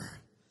for?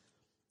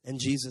 And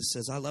Jesus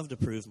says, I love to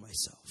prove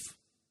myself.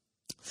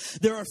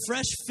 There are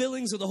fresh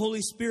fillings of the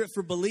Holy Spirit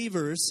for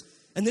believers.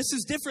 And this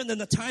is different than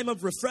the time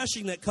of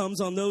refreshing that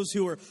comes on those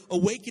who are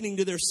awakening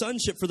to their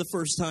sonship for the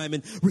first time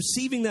and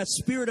receiving that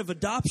spirit of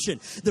adoption.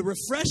 The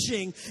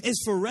refreshing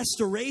is for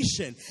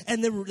restoration,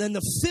 and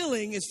the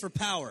filling is for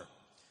power.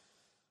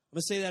 I'm going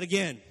to say that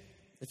again,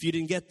 if you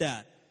didn't get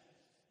that.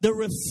 The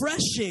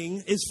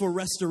refreshing is for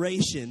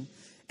restoration,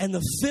 and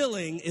the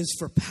filling is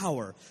for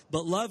power.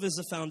 But love is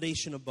the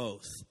foundation of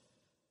both.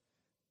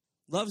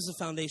 Love is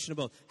the foundation of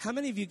both. How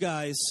many of you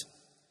guys,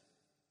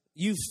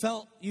 you've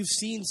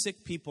seen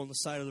sick people on the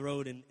side of the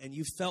road, and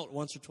you felt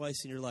once or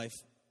twice in your life,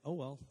 oh,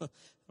 well, I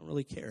don't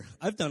really care.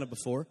 I've done it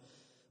before.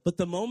 But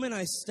the moment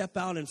I step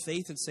out in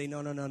faith and say,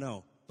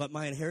 no, but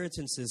my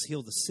inheritance is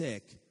heal the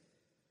sick,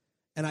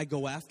 and I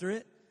go after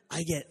it,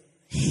 I get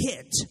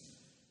hit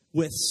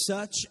with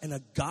such an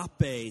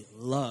agape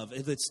love.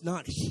 It's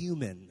not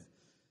human.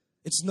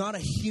 It's not a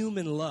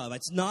human love.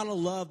 It's not a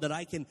love that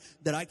I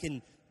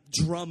can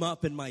drum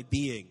up in my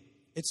being.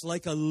 It's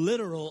like a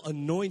literal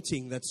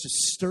anointing that's just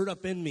stirred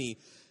up in me,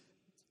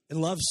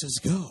 and love says,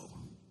 go.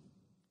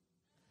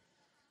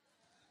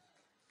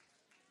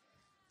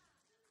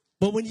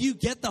 But when you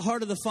get the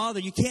heart of the Father,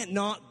 you can't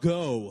not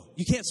go.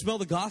 You can't spell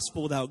the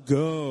gospel without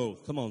go.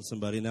 Come on,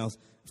 somebody. Now,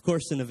 of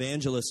course, an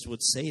evangelist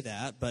would say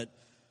that, but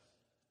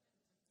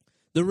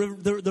the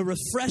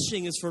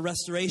refreshing is for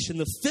restoration.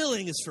 The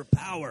filling is for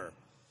power.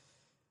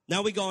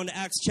 Now we go on to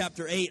Acts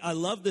chapter 8. I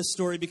love this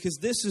story because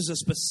this is a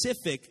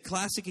specific,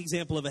 classic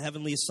example of a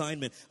heavenly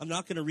assignment. I'm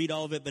not going to read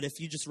all of it, but if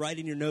you just write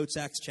in your notes,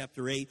 Acts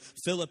chapter 8,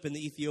 Philip and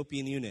the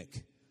Ethiopian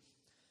eunuch.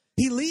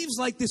 He leaves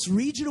like this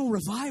regional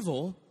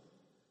revival,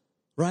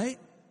 right,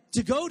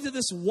 to go to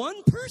this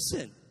one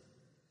person.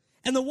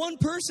 And the one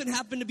person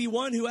happened to be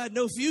one who had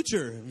no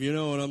future, if you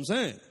know what I'm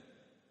saying.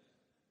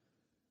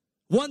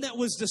 One that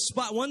was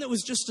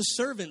just a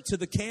servant to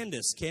the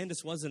Candace.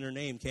 Candace wasn't her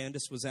name.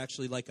 Candace was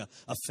actually like a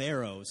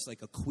pharaoh. It's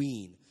like a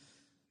queen.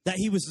 That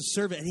he was the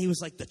servant, and he was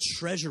like the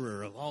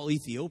treasurer of all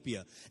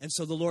Ethiopia. And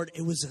so the Lord,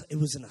 it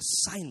was an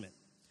assignment.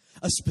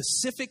 A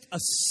specific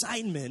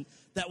assignment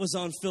that was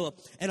on Philip.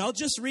 And I'll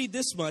just read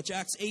this much.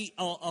 Acts 8,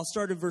 I'll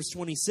start at verse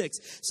 26.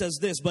 Says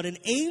this, but an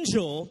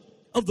angel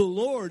of the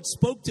Lord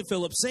spoke to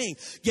Philip, saying,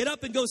 get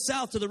up and go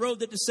south to the road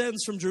that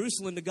descends from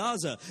Jerusalem to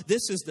Gaza.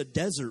 This is the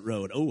desert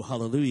road. Oh,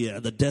 hallelujah.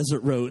 The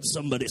desert road.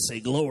 Somebody say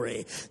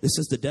glory. This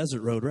is the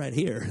desert road right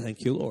here.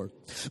 Thank you, Lord.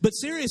 But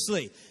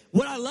seriously,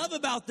 what I love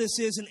about this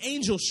is an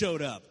angel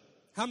showed up.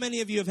 How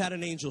many of you have had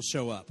an angel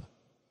show up?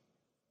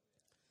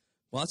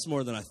 Well, that's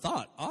more than I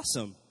thought.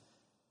 Awesome.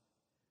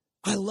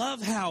 I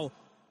love how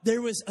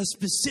there was a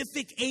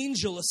specific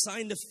angel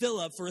assigned to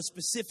Philip for a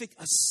specific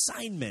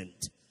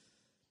assignment.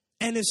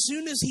 And as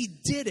soon as he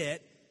did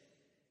it,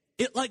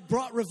 it like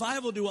brought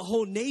revival to a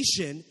whole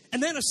nation.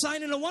 And then a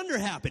sign and a wonder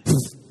happened.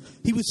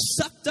 He was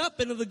sucked up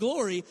into the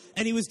glory,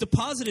 and he was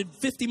deposited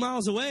 50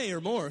 miles away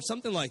or more,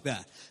 something like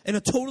that, in a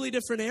totally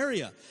different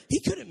area. He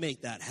couldn't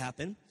make that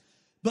happen.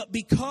 But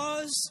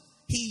because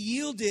he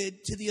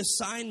yielded to the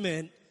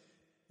assignment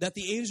that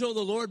the angel of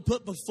the Lord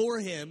put before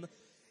him,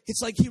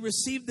 it's like he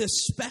received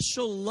this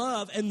special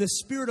love, and the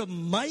spirit of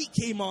might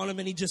came on him,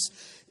 and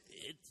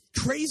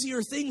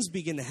crazier things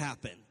began to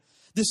happen.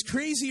 This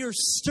crazier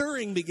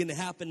stirring began to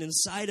happen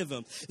inside of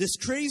him. This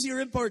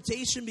crazier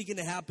impartation began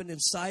to happen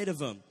inside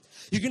of him.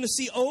 You're going to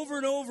see over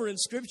and over in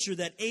Scripture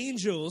that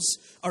angels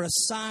are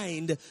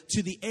assigned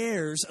to the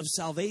heirs of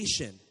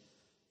salvation.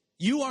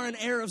 You are an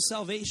heir of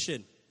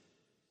salvation.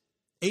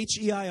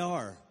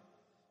 H-E-I-R.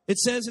 It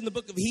says in the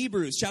book of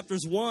Hebrews, chapter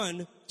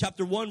 1,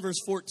 verse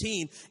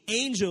 14,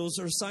 angels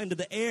are assigned to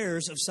the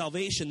heirs of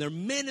salvation. They're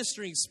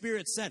ministering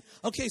spirits sent.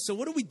 Okay, so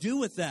what do we do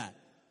with that?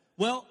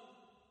 Well,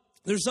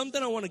 there's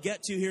something I want to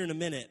get to here in a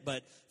minute,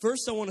 but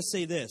first I want to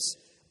say this.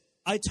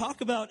 I talk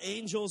about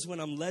angels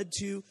when I'm led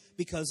to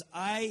because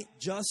I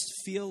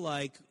just feel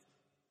like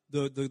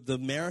the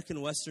American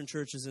Western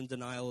church is in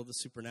denial of the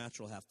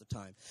supernatural half the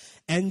time.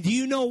 And do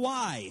you know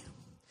why?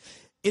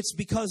 It's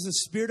because the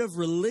spirit of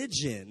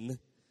religion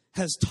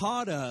has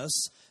taught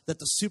us that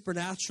the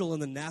supernatural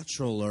and the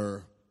natural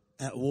are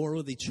at war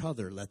with each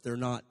other, that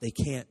they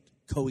can't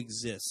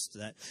coexist,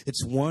 that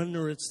it's one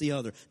or it's the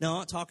other. Now, I'm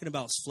not talking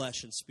about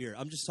flesh and spirit.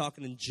 I'm just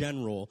talking in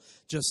general,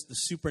 just the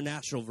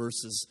supernatural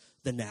versus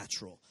the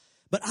natural.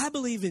 But I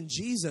believe in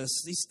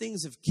Jesus, these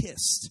things have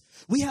kissed.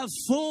 We have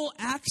full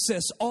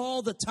access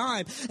all the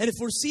time. And if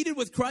we're seated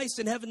with Christ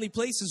in heavenly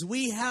places,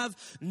 we have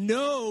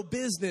no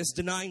business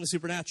denying the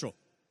supernatural.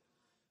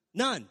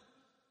 None.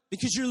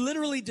 Because you're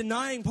literally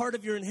denying part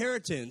of your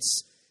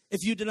inheritance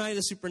if you deny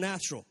the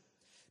supernatural.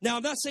 Now,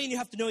 I'm not saying you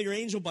have to know your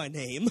angel by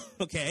name,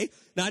 okay?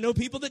 Now, I know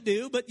people that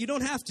do, but you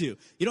don't have to.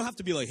 You don't have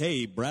to be like,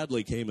 hey,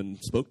 Bradley came and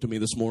spoke to me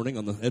this morning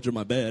on the edge of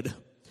my bed.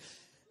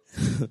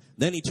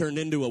 Then he turned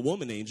into a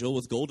woman angel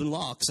with golden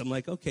locks. I'm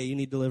like, okay, you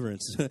need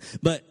deliverance.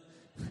 But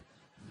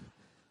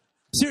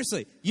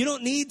seriously, you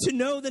don't need to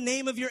know the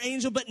name of your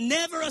angel, but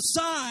never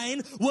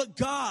assign what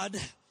God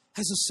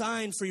has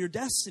assigned for your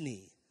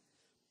destiny.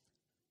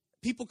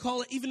 People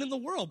call it, even in the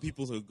world,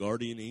 people say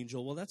guardian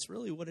angel. Well, that's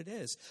really what it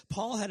is.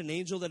 Paul had an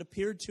angel that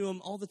appeared to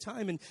him all the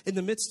time. And in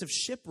the midst of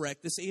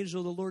shipwreck, this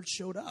angel of the Lord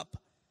showed up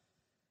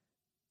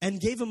and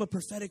gave him a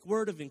prophetic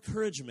word of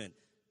encouragement.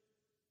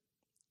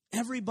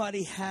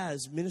 Everybody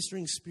has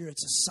ministering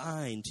spirits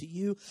assigned to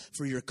you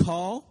for your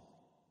call,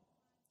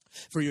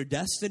 for your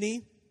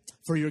destiny,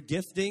 for your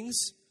giftings,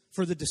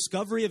 for the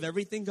discovery of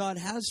everything God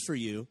has for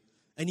you.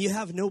 And you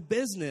have no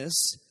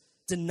business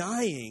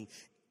denying.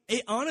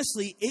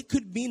 Honestly, it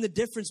could mean the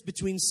difference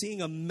between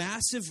seeing a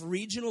massive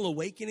regional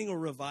awakening or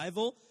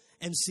revival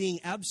and seeing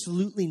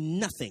absolutely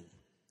nothing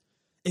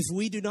if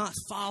we do not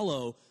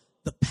follow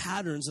the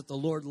patterns that the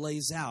Lord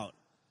lays out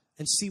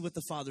and see what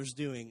the Father's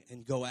doing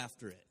and go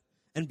after it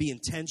and be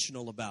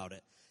intentional about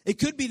it. It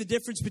could be the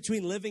difference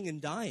between living and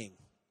dying.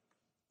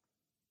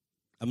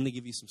 I'm going to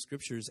give you some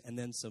scriptures and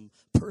then some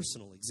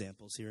personal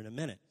examples here in a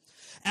minute.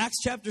 Acts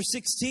chapter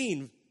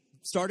 16,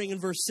 starting in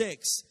verse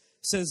 6,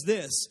 says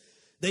this: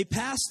 they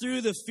passed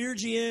through the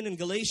Phrygian and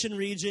Galatian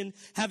region,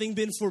 having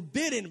been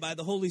forbidden by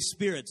the Holy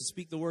Spirit to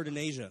speak the word in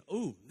Asia.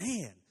 Oh,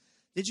 man.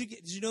 Did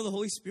you know the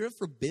Holy Spirit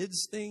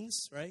forbids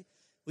things, right?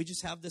 We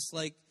just have this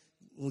like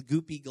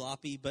goopy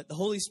gloppy, but the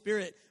Holy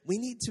Spirit, we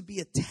need to be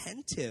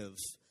attentive.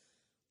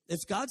 If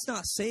God's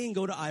not saying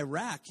go to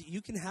Iraq,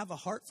 you can have a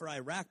heart for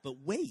Iraq, but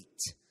wait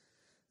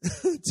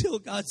until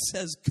God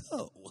says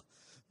go,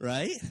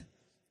 right?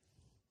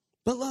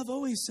 But love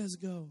always says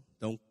go.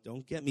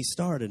 Don't get me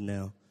started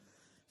now.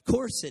 Of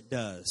course it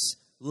does.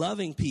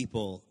 Loving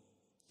people.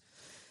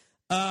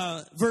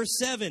 Verse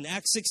 7,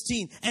 Acts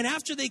 16. And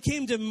after they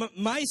came to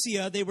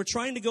Mysia, they were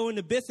trying to go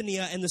into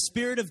Bithynia, and the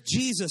Spirit of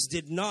Jesus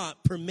did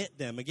not permit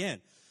them.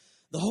 Again,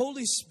 the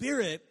Holy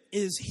Spirit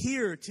is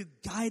here to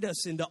guide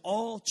us into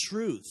all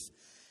truth.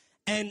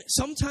 And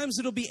sometimes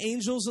it'll be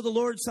angels of the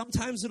Lord.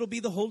 Sometimes it'll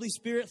be the Holy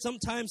Spirit.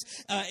 Sometimes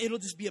it'll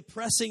just be a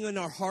pressing in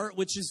our heart,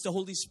 which is the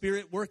Holy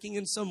Spirit working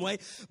in some way.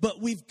 But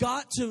we've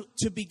got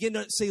to begin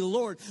to say,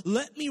 Lord,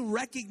 let me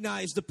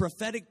recognize the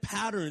prophetic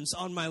patterns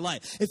on my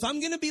life. If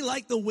I'm going to be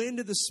like the wind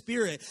of the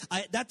Spirit,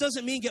 that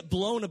doesn't mean get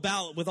blown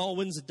about with all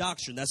winds of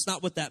doctrine. That's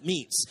not what that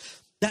means.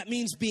 That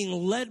means being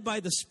led by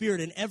the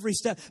Spirit in every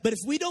step. But if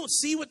we don't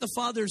see what the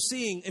Father's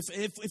seeing,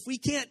 if we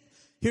can't,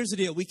 here's the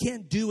deal. We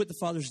can't do what the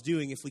Father's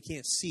doing if we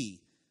can't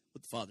see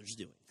what the Father's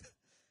doing.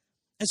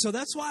 And so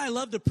that's why I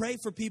love to pray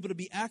for people to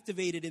be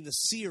activated in the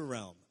seer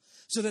realm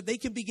so that they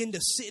can begin to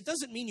see. It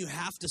doesn't mean you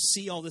have to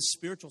see all this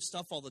spiritual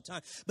stuff all the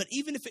time, but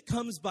even if it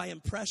comes by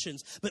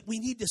impressions, but we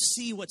need to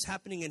see what's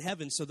happening in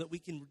heaven so that we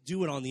can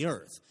do it on the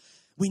earth.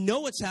 We know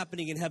what's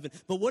happening in heaven,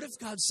 but what if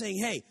God's saying,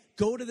 hey,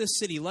 go to this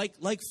city, like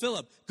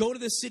Philip, go to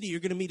this city, you're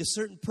going to meet a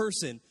certain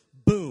person,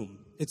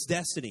 boom, it's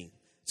destiny.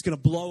 It's going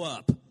to blow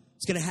up.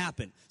 It's going to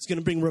happen. It's going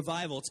to bring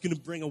revival. It's going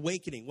to bring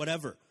awakening,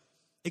 whatever.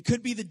 It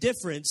could be the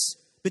difference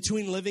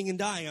between living and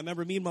dying. I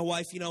remember me and my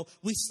wife,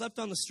 we slept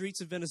on the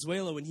streets of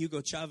Venezuela when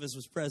Hugo Chavez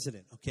was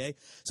president, okay?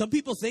 Some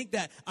people think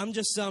that I'm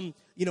just some,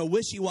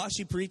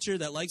 wishy-washy preacher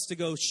that likes to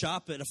go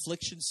shop at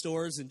affliction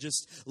stores and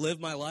just live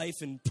my life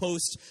and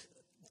post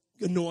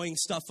annoying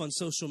stuff on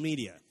social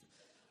media.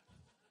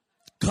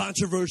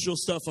 Controversial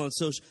stuff on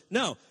social.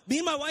 No, me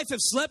and my wife have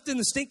slept in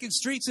the stinking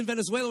streets in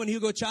Venezuela when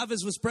Hugo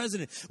Chavez was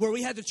president, where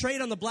we had to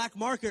trade on the black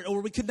market,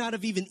 or we could not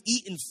have even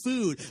eaten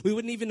food. We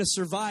wouldn't even have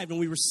survived, and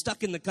we were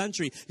stuck in the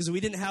country because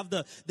we didn't have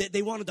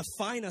they wanted to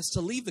fine us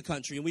to leave the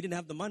country, and we didn't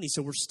have the money,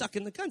 so we're stuck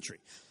in the country.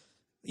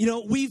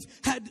 We've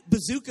had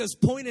bazookas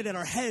pointed at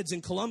our heads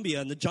in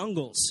Colombia in the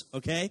jungles,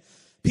 okay?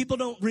 People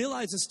don't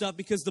realize this stuff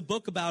because the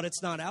book about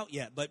it's not out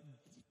yet, but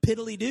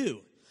piddly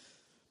do.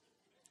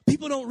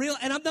 People don't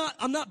realize, and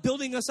I'm not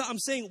building us up. I'm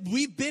saying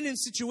we've been in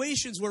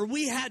situations where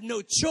we had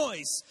no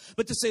choice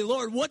but to say,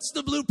 Lord, what's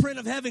the blueprint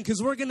of heaven?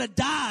 Because we're going to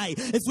die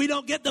if we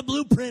don't get the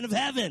blueprint of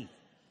heaven.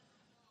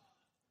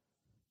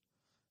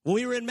 When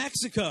we were in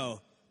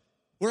Mexico,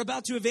 we're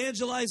about to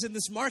evangelize in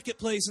this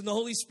marketplace, and the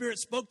Holy Spirit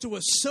spoke to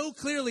us so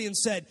clearly and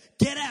said,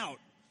 get out.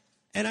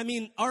 And I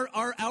mean, our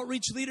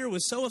outreach leader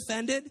was so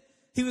offended.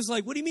 He was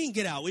like, what do you mean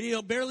get out? We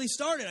barely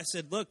started. I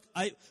said, look,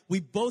 we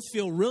both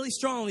feel really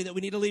strongly that we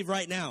need to leave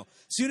right now.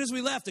 As soon as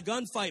we left, a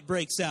gunfight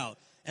breaks out.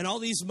 And all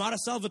these Mara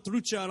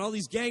Salvatrucha and all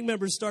these gang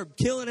members start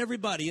killing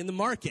everybody in the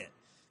market.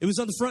 It was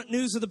on the front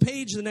news of the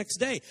page the next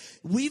day.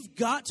 We've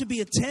got to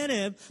be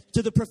attentive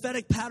to the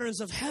prophetic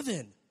patterns of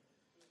heaven.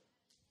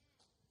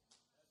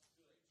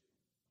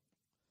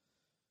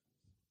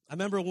 I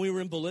remember when we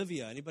were in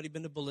Bolivia. Anybody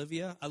been to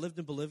Bolivia? I lived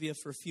in Bolivia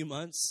for a few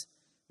months.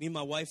 Me and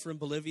my wife were in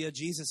Bolivia.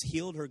 Jesus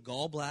healed her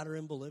gallbladder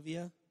in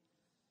Bolivia.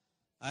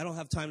 I don't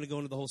have time to go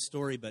into the whole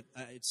story, but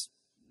it's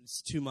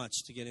too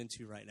much to get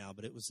into right now,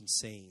 but it was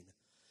insane.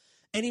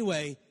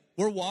 Anyway,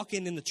 we're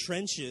walking in the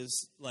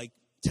trenches like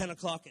 10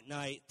 o'clock at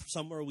night,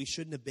 somewhere we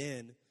shouldn't have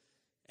been.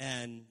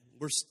 And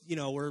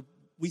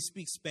we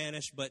speak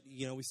Spanish, but,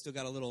 we still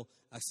got a little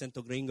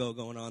acento gringo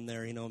going on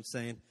there, you know what I'm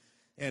saying?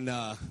 And,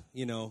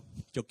 yo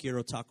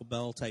quiero Taco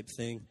Bell type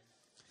thing.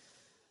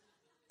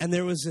 And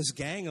there was this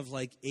gang of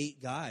like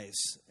 8 guys,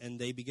 and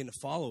they began to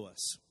follow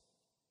us.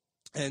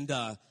 And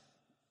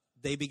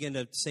they began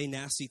to say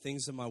nasty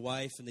things to my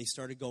wife, and they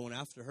started going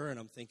after her. And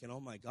I'm thinking, oh,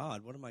 my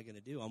God, what am I going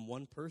to do? I'm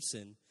one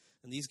person,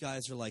 and these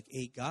guys are like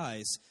 8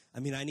 guys.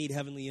 I mean, I need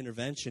heavenly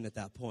intervention at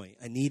that point.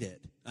 I need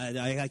it.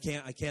 I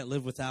can't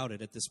live without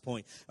it at this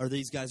point. Or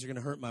these guys are going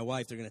to hurt my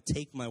wife. They're going to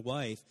take my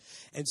wife.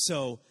 And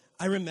so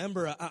I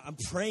remember I'm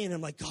praying.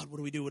 I'm like, God, what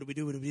do we do? What do we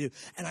do? What do we do?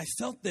 And I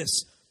felt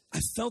this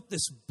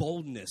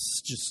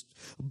boldness just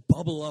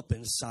bubble up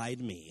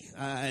inside me.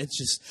 It's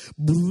just,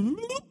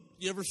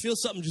 you ever feel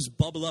something just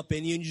bubble up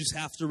in you and you just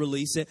have to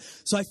release it?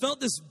 So I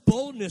felt this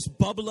boldness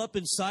bubble up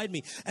inside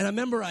me. And I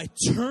remember I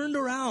turned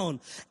around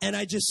and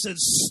I just said,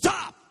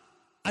 stop.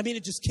 I mean,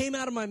 it just came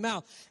out of my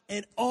mouth.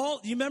 And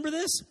you remember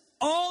this?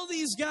 All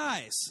these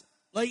guys,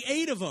 like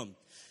 8 of them,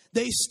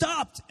 they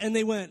stopped and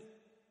they went,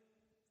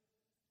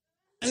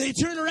 and they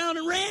turned around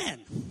and ran.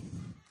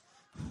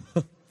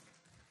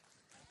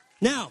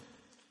 Now,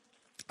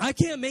 I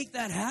can't make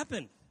that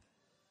happen.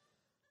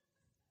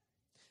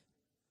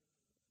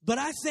 But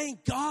I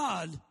thank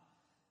God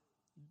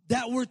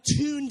that we're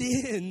tuned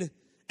in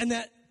and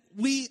that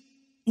we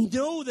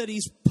know that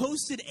he's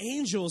posted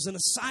angels and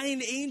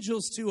assigned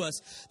angels to us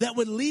that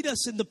would lead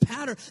us in the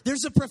pattern.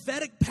 There's a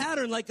prophetic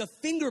pattern like a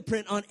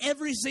fingerprint on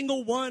every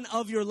single one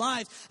of your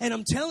lives. And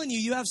I'm telling you,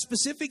 you have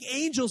specific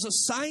angels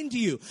assigned to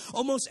you.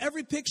 Almost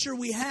every picture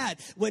we had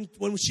when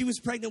she was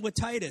pregnant with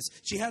Titus,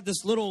 she had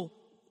this little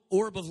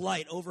orb of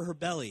light over her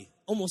belly.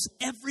 Almost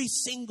every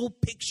single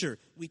picture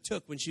we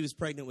took when she was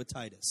pregnant with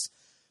Titus.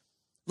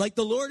 Like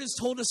the Lord has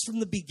told us from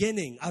the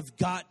beginning, I've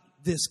got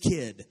this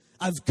kid.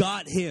 I've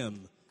got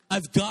him.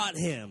 I've got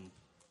him.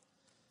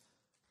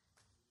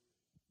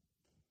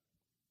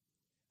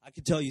 I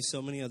could tell you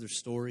so many other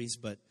stories,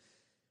 but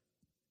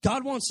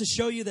God wants to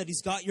show you that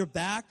he's got your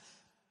back,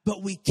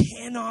 but we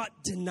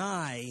cannot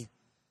deny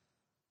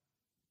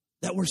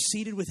that we're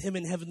seated with him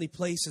in heavenly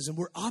places and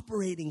we're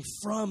operating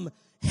from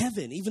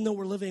heaven, even though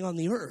we're living on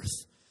the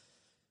earth.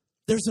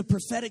 There's a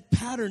prophetic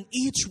pattern,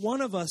 each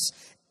one of us,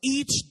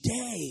 each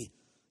day.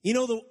 You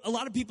know, a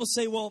lot of people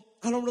say, well,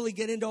 I don't really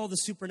get into all the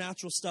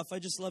supernatural stuff. I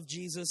just love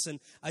Jesus, and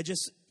I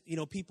just,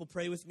 people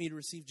pray with me to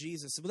receive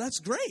Jesus. Well, that's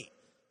great.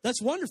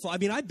 That's wonderful. I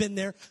mean, I've been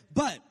there.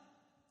 But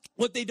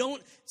what they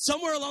don't,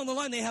 somewhere along the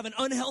line, they have an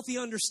unhealthy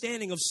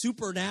understanding of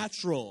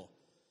supernatural.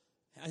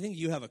 I think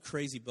you have a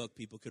crazy book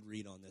people could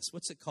read on this.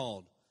 What's it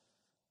called?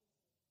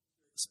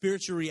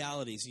 Spiritual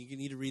Realities. You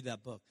need to read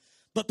that book.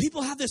 But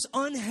people have this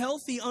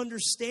unhealthy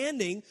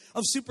understanding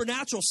of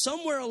supernatural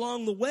somewhere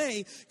along the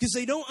way because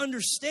they don't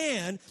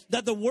understand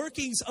that the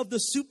workings of the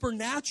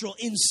supernatural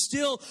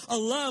instill a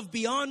love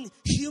beyond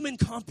human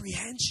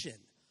comprehension.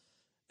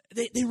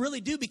 They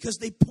really do because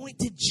they point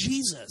to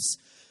Jesus.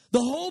 The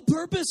whole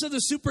purpose of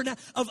the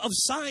of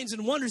signs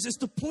and wonders is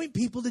to point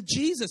people to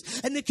Jesus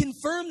and to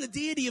confirm the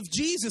deity of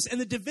Jesus and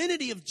the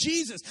divinity of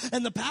Jesus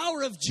and the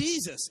power of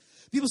Jesus.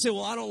 People say,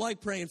 well, I don't like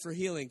praying for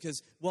healing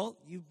because, well,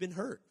 you've been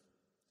hurt.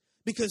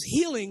 Because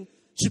healing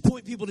should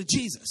point people to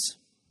Jesus.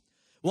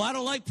 Well, I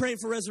don't like praying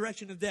for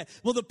resurrection of the dead.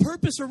 Well, the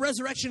purpose for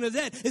resurrection of the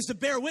dead is to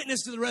bear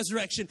witness to the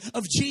resurrection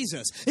of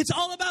Jesus. It's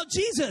all about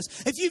Jesus.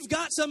 If you've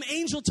got some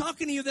angel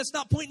talking to you that's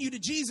not pointing you to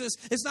Jesus,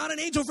 it's not an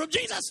angel from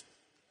Jesus.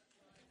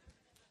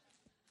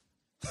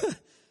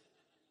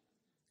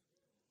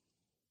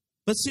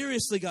 But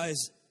seriously,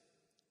 guys,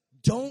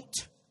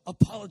 don't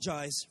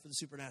apologize for the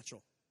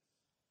supernatural.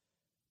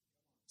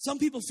 Some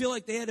people feel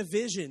like they had a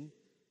vision.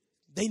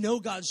 They know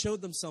God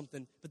showed them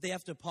something, but they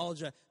have to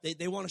apologize.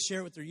 They want to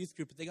share it with their youth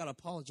group, but they got to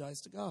apologize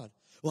to God.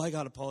 Well, I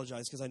got to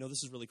apologize because I know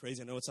this is really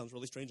crazy. I know it sounds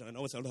really strange. And I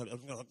know it sounds...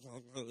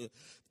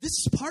 This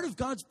is part of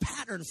God's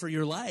pattern for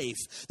your life.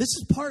 This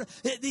is part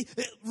of...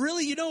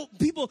 Really,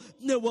 people...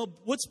 No, well,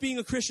 what's being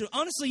a Christian?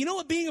 Honestly, you know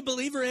what being a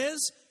believer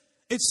is?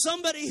 It's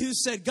somebody who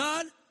said,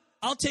 God,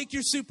 I'll take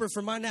your super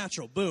for my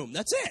natural. Boom.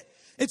 That's it.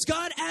 It's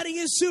God adding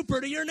his super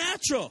to your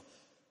natural.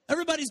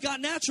 Everybody's got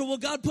natural. Well,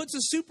 God puts a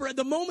super. At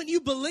the moment you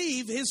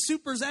believe, his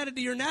super is added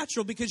to your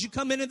natural because you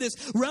come into this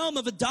realm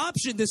of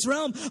adoption, this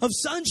realm of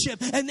sonship,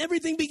 and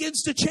everything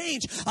begins to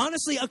change.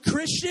 Honestly, a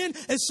Christian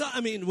is,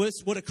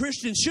 what a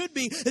Christian should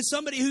be is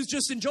somebody who's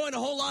just enjoying a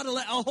whole lot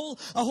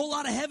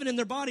of heaven in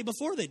their body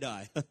before they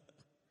die.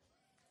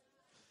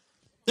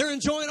 They're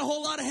enjoying a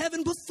whole lot of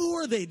heaven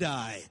before they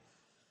die.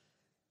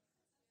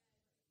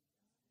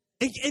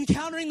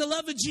 Encountering the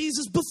love of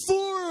Jesus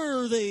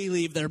before they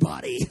leave their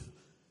body.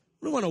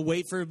 We don't want to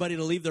wait for everybody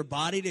to leave their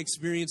body to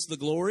experience the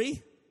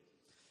glory.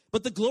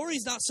 But the glory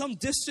is not some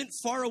distant,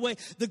 far away.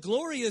 The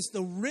glory is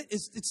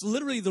it's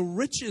literally the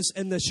riches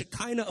and the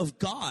Shekinah of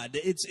God.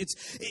 It's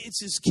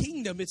his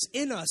kingdom. It's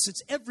in us.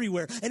 It's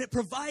everywhere. And it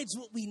provides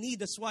what we need.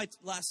 That's why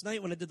last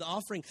night when I did the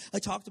offering, I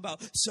talked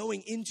about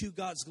sowing into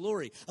God's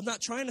glory. I'm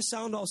not trying to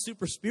sound all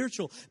super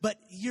spiritual, but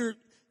you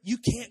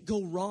can't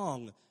go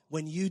wrong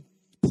when you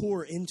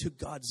pour into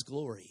God's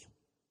glory.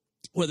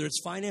 Whether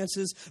it's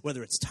finances,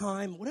 whether it's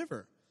time,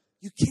 whatever.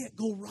 You can't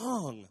go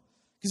wrong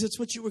because it's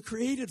what you were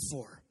created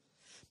for.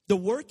 The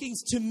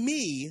workings, to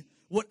me,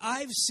 what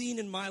I've seen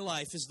in my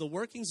life is the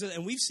workings,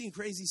 and we've seen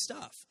crazy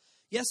stuff.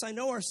 Yes, I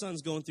know our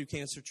son's going through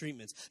cancer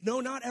treatments. No,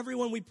 not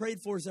everyone we prayed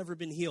for has ever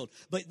been healed.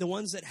 But the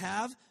ones that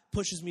have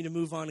pushes me to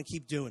move on and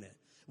keep doing it.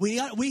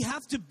 We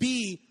have to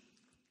be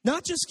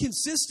not just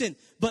consistent,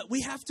 but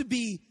we have to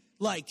be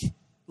like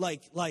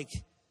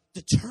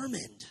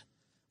determined.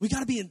 We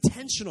got to be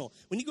intentional.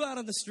 When you go out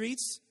on the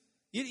streets,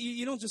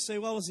 you don't just say,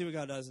 well, we'll see what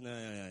God does. No.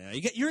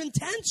 You're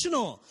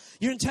intentional.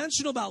 You're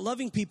intentional about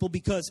loving people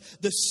because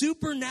the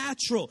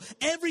supernatural,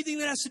 everything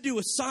that has to do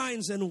with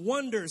signs and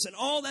wonders and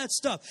all that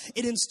stuff,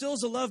 it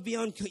instills a love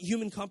beyond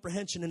human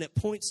comprehension and it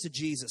points to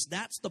Jesus.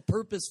 That's the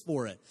purpose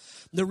for it.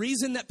 The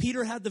reason that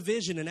Peter had the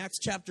vision in Acts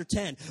chapter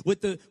 10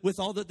 with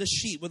all the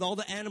sheep, with all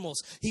the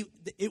animals,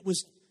 it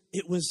was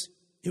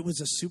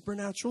a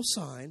supernatural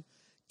sign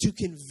to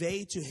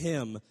convey to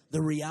him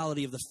the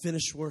reality of the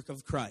finished work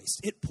of Christ.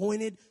 It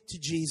pointed to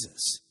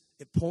Jesus.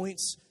 It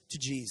points to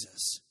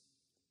Jesus.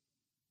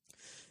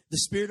 The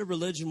spirit of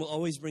religion will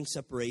always bring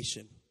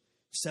separation.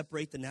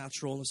 separate the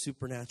natural and the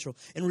supernatural.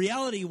 In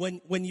reality,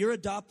 when you're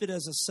adopted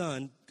as a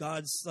son,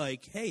 God's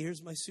like, hey,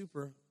 here's my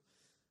super.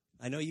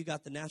 I know you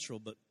got the natural,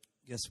 but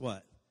guess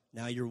what?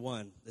 Now you're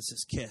one. This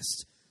is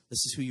kissed.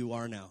 This is who you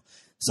are now.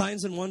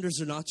 Signs and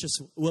wonders are not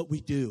just what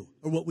we do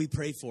or what we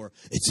pray for.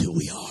 It's who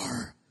we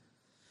are.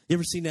 You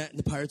ever seen that in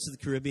the Pirates of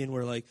the Caribbean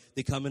where, like,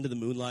 they come into the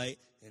moonlight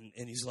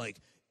and he's like,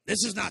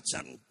 this is not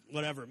some,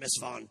 whatever, Miss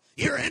Vaughn.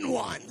 You're in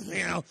one,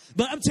 you know.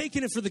 But I'm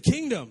taking it for the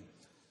kingdom,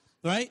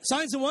 right?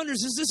 Signs and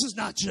wonders is this is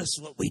not just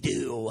what we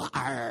do.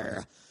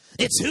 Arr.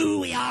 It's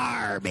who we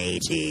are,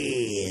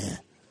 matey.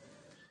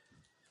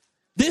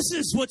 This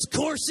is what's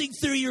coursing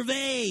through your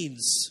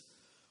veins.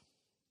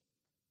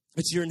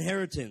 It's your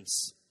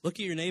inheritance. Look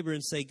at your neighbor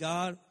and say,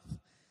 God,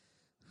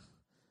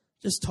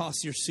 just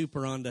toss your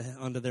super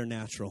onto their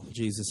natural. In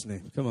Jesus'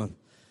 name. Come on.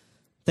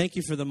 Thank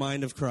you for the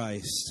mind of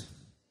Christ.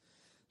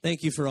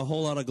 Thank you for a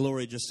whole lot of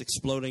glory just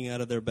exploding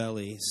out of their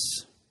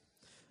bellies.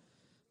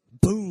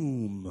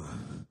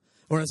 Boom.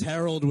 Or as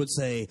Harold would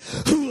say,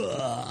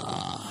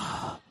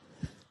 hoo-ah.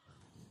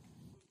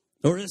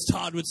 Or as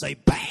Todd would say,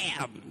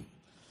 bam.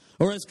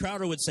 Or as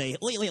Crowder would say,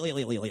 oi, oi, oi,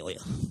 oi, oi, oi.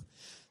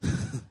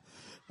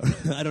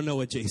 I don't know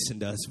what Jason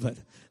does, but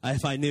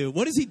if I knew.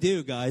 What does he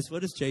do, guys?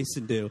 What does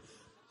Jason do?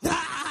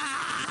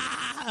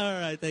 Ah! All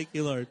right, thank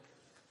you, Lord.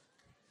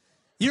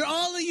 You're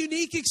all a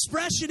unique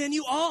expression, and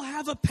you all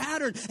have a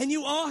pattern, and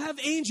you all have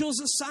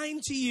angels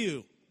assigned to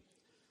you.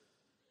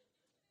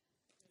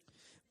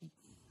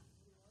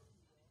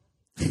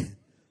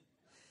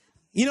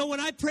 You know, when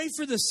I pray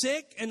for the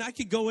sick, and I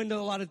could go into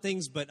a lot of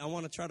things, but I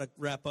want to try to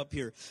wrap up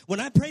here. When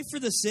I pray for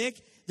the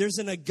sick, there's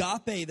an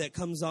agape that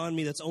comes on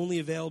me that's only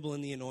available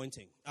in the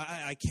anointing.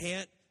 I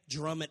can't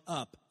drum it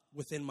up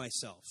within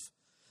myself.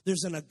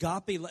 There's an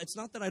agape. It's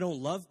not that I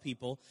don't love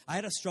people. I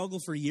had a struggle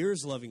for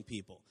years loving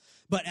people.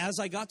 But as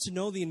I got to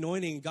know the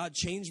anointing, God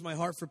changed my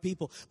heart for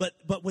people.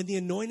 But when the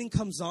anointing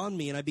comes on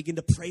me and I begin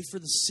to pray for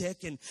the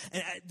sick, and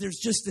there's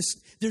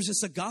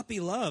this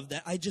agape love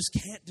that I just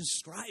can't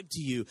describe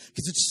to you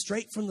because it's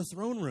straight from the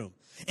throne room.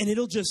 And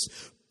it'll just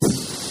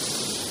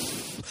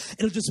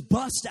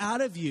bust out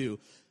of you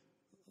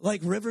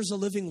like rivers of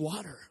living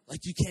water.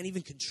 Like you can't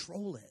even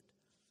control it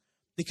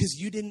because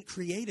you didn't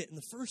create it in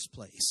the first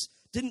place.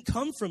 It didn't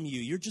come from you.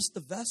 You're just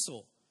the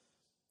vessel.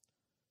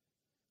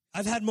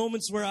 I've had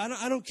moments where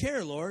I don't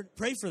care, Lord.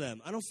 Pray for them.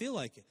 I don't feel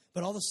like it.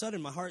 But all of a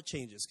sudden, my heart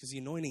changes because the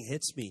anointing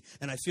hits me.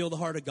 And I feel the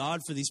heart of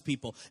God for these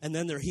people. And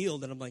then they're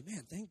healed. And I'm like,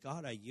 man, thank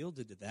God I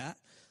yielded to that.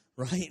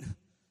 Right?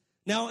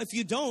 Now, if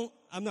you don't,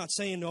 I'm not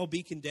saying, no,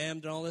 be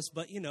condemned and all this.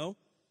 But,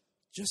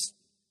 just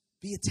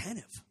be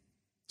attentive.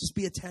 Just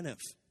be attentive.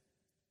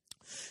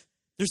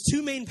 There's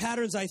two main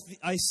patterns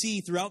I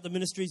see throughout the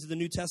ministries of the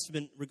New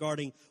Testament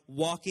regarding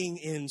walking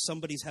in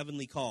somebody's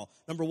heavenly call.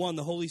 Number one,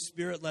 the Holy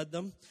Spirit led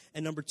them.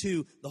 And number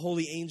two, the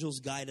holy angels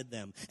guided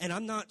them. And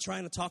I'm not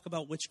trying to talk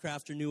about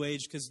witchcraft or New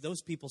Age because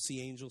those people see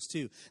angels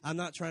too. I'm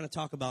not trying to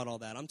talk about all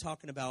that. I'm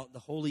talking about the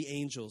holy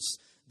angels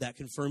that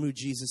confirm who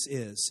Jesus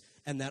is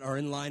and that are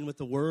in line with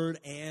the Word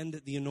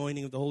and the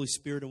anointing of the Holy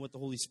Spirit and what the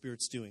Holy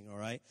Spirit's doing, all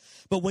right?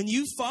 But when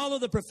you follow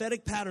the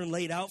prophetic pattern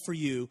laid out for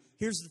you,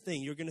 here's the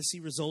thing. You're going to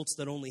see results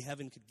that only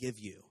heaven could give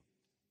you.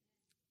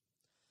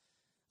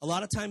 A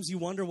lot of times you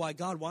wonder why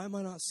am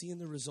I not seeing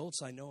the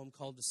results I know I'm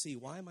called to see?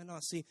 Why am I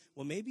not seeing?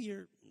 Well, maybe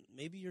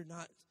you're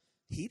not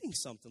heeding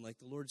something like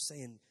the Lord's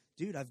saying,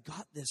 dude, I've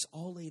got this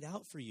all laid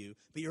out for you,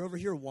 but you're over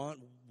here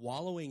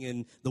wallowing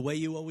in the way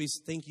you always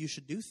think you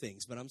should do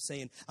things. But I'm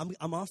saying,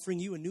 I'm offering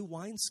you a new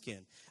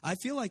wineskin. I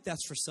feel like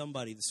that's for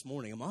somebody this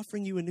morning. I'm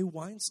offering you a new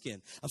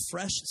wineskin,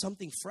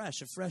 something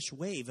fresh, a fresh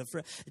wave.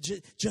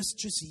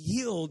 Just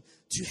yield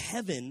to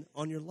heaven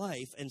on your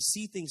life and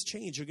see things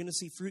change. You're going to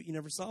see fruit you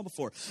never saw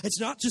before. It's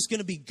not just going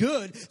to be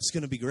good, it's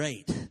going to be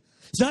great.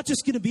 It's not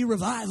just going to be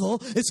revival,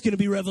 it's going to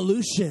be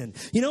revolution.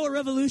 You know what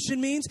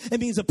revolution means? It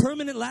means a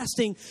permanent,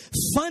 lasting,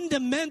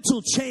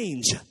 fundamental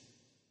change.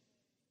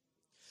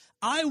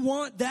 I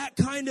want that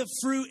kind of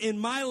fruit in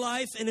my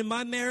life and in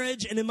my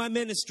marriage and in my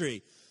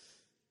ministry.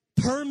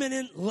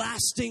 Permanent,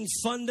 lasting,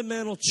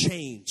 fundamental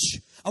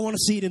change. I want to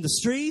see it in the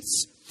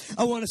streets.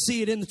 I want to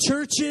see it in the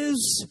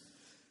churches.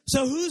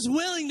 So who's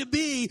willing to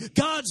be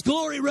God's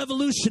glory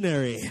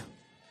revolutionary?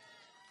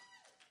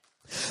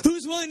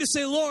 Who's willing to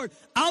say, Lord,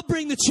 I'll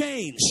bring the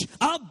change.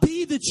 I'll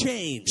be the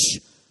change.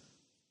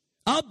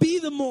 I'll be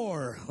the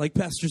more, like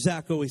Pastor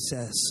Zach always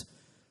says.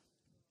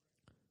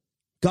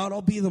 God,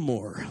 I'll be the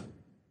more.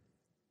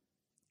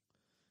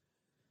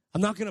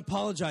 I'm not going to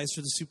apologize for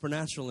the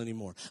supernatural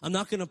anymore. I'm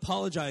not going to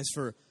apologize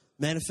for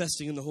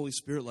manifesting in the Holy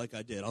Spirit like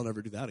I did. I'll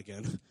never do that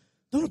again.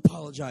 Don't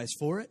apologize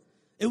for it.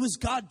 It was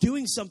God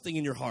doing something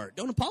in your heart.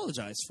 Don't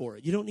apologize for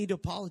it. You don't need to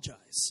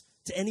apologize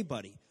to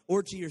anybody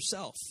or to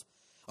yourself.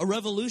 A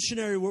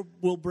revolutionary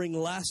will bring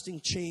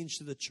lasting change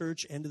to the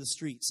church and to the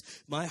streets.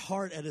 My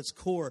heart at its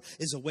core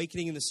is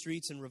awakening in the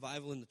streets and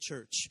revival in the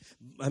church.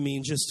 I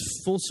mean, just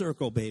full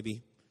circle,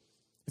 baby.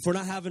 If we're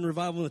not having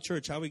revival in the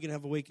church, how are we going to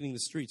have awakening in the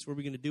streets? What are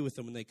we going to do with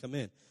them when they come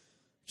in?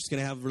 We're just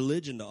going to have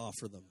religion to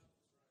offer them.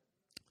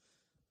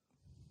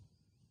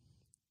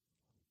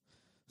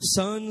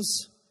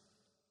 Sons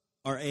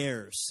are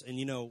heirs. And,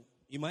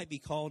 you might be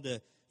called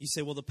to, you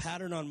say, well, the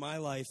pattern on my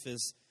life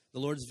is the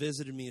Lord's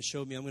visited me and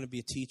showed me I'm going to be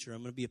a teacher,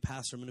 I'm going to be a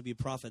pastor, I'm going to be a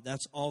prophet.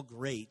 That's all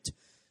great.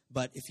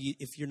 But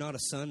if you're not a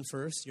son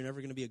first, you're never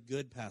going to be a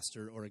good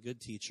pastor or a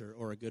good teacher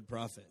or a good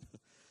prophet.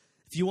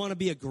 If you want to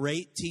be a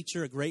great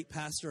teacher, a great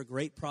pastor, a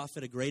great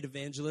prophet, a great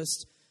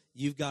evangelist,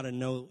 you've got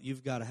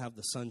to have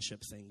the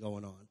sonship thing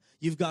going on.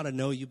 You've got to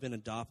know you've been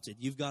adopted.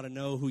 You've got to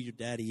know who your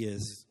daddy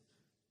is.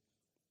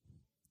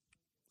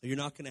 You're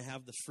not going to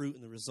have the fruit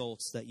and the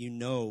results that you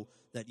know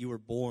that you were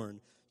born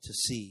to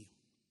see.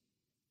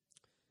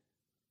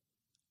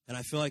 And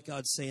I feel like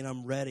God's saying,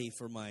 I'm ready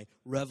for my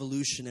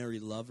revolutionary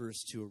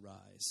lovers to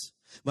arise,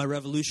 my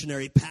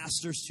revolutionary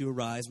pastors to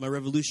arise, my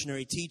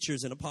revolutionary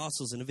teachers and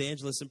apostles and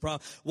evangelists and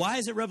prophets. Why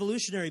is it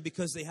revolutionary?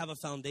 Because they have a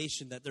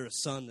foundation that they're a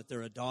son, that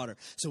they're a daughter.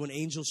 So when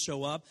angels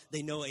show up,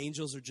 they know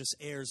angels are just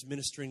heirs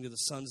ministering to the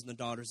sons and the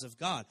daughters of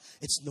God.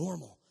 It's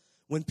normal.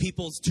 When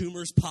people's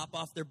tumors pop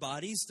off their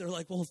bodies, they're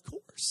like, well, of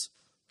course.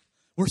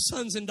 We're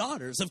sons and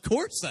daughters. Of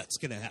course that's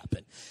going to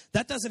happen.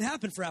 That doesn't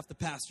happen for half the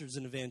pastors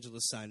and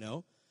evangelists I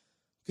know,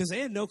 because they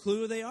had no clue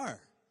who they are.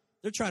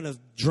 They're trying to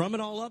drum it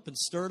all up and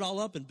stir it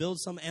all up and build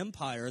some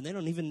empire, and they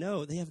don't even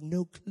know. They have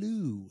no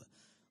clue.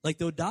 Like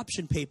the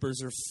adoption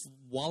papers are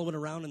wallowing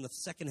around in the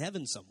second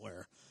heaven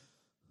somewhere.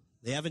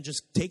 They haven't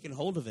just taken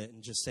hold of it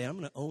and just say, I'm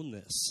going to own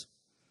this,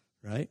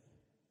 right?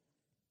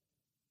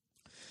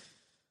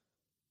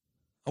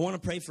 I want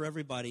to pray for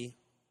everybody,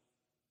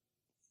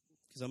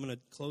 because I'm going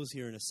to close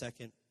here in a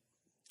second.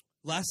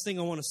 Last thing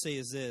I want to say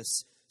is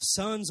this.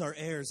 Sons are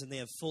heirs, and they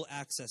have full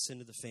access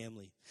into the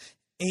family.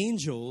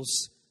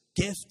 Angels,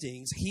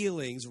 giftings,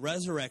 healings,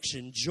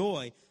 resurrection,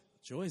 joy.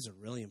 Joy is a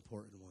really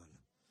important one.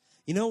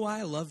 You know why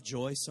I love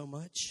joy so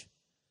much?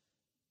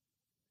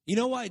 You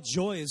know why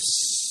joy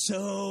is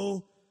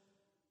so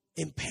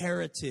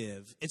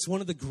imperative? It's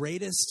one of the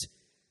greatest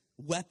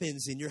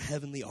weapons in your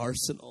heavenly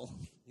arsenal.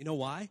 You know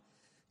why?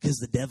 Because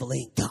the devil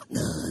ain't got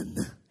none.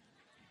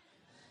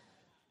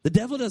 The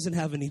devil doesn't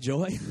have any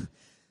joy.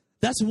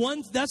 That's one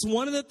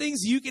of the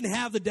things you can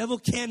have the devil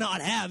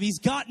cannot have. He's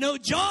got no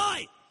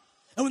joy.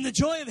 And when the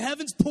joy of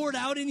heaven's poured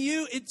out in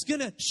you, it's going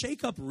to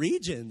shake up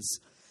regions.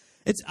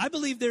 I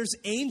believe there's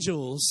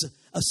angels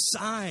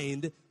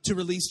assigned to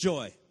release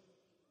joy.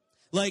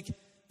 Like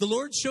the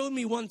Lord showed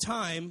me one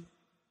time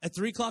at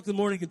 3 o'clock in the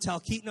morning in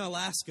Talkeetna,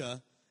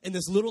 Alaska, in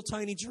this little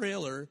tiny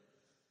trailer.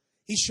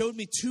 He showed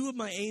me 2 of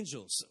my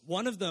angels.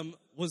 One of them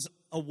was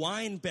a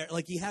wine barrel,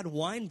 like he had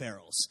wine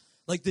barrels,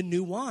 like the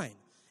new wine.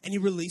 And he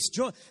released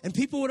joy. And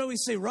people would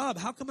always say, Rob,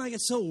 how come I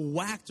get so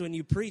whacked when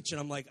you preach? And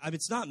I'm like,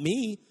 it's not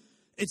me.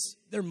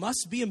 There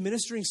must be a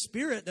ministering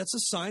spirit that's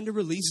assigned to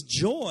release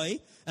joy.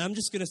 And I'm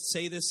just going to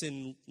say this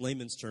in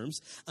layman's terms.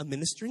 A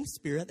ministering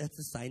spirit that's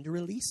assigned to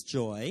release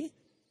joy.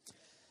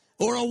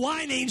 Or a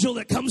wine angel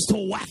that comes to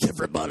whack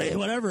everybody,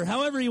 whatever,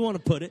 however you want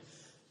to put it.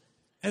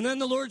 And then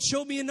the Lord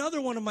showed me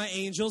another one of my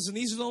angels, and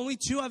these are the only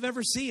 2 I've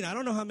ever seen. I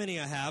don't know how many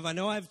I have. I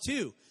know I have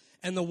 2.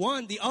 And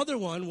the other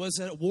one was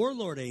a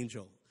warlord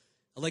angel.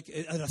 Like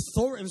an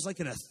authority, it was like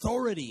an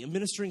authority, a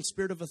ministering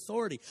spirit of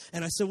authority.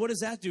 And I said, what does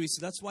that do? He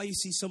said, that's why you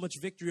see so much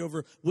victory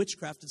over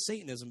witchcraft and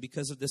Satanism,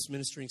 because of this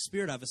ministering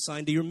spirit I've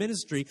assigned to your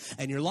ministry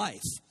and your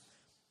life.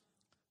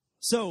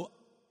 So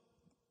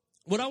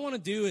what I want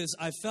to do is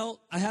I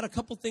had a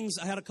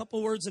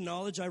couple words of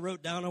knowledge I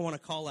wrote down I want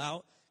to call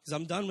out, because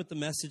I'm done with the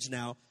message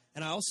now.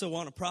 And I also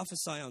want to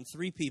prophesy on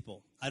 3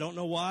 people. I don't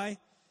know why,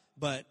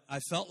 but I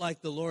felt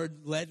like the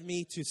Lord led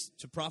me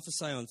to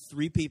prophesy on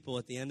 3 people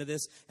at the end of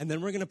this. And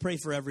then we're going to pray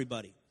for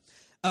everybody.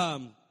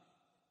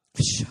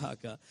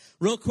 Shaka.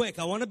 Real quick,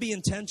 I want to be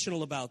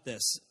intentional about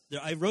this.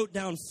 I wrote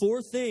down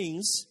 4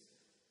 things.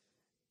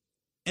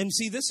 And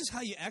see, this is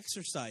how you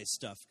exercise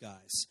stuff,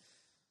 guys.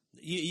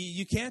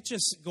 You can't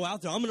just go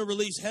out there, I'm going to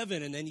release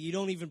heaven, and then you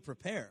don't even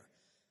prepare.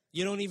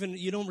 You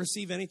don't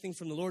receive anything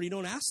from the Lord. You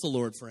don't ask the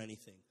Lord for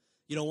anything.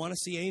 You don't want to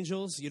see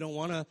angels. You don't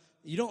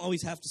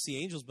always have to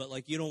see angels, but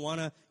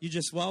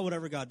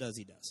whatever God does,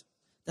 he does.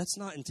 That's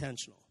not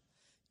intentional.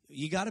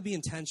 You got to be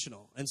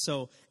intentional. And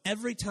so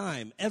every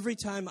time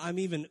I'm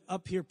even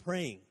up here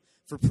praying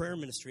for prayer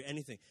ministry,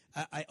 anything,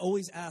 I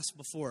always ask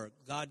before,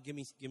 God, give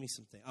me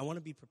something. I want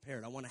to be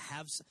prepared. I want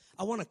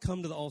to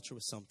come to the altar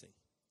with something.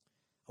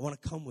 I want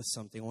to come with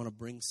something. I want to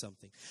bring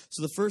something.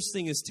 So the first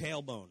thing is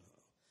tailbone.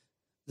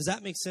 Does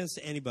that make sense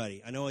to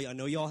anybody? I know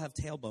you all have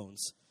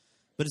tailbones.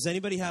 But does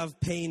anybody have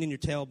pain in your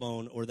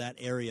tailbone or that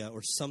area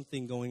or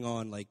something going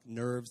on, like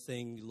nerve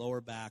thing, lower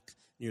back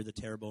near the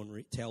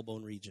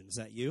tailbone region? Is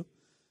that you?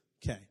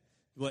 Okay.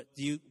 What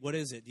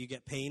is it? Do you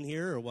get pain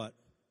here or what?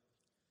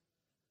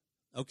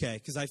 Okay,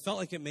 because I felt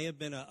like it may have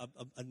been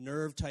a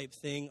nerve type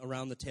thing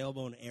around the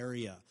tailbone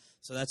area.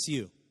 So that's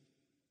you.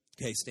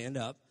 Okay, stand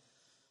up.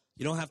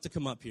 You don't have to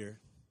come up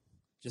here.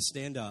 Just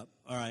stand up.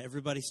 All right,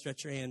 everybody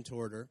stretch your hand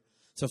toward her.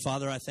 So,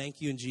 Father, I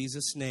thank you in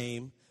Jesus'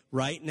 name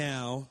right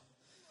now.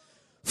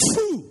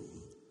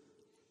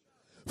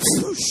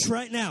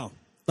 Right now,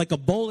 like a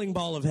bowling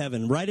ball of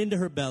heaven, right into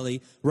her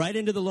belly, right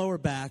into the lower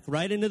back,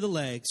 right into the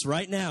legs.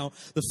 Right now,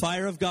 the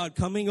fire of God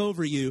coming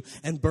over you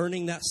and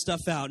burning that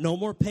stuff out. No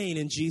more pain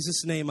in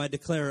Jesus' name, I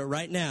declare it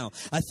right now.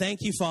 I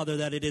thank you, Father,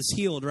 that it is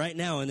healed right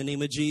now in the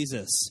name of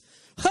Jesus.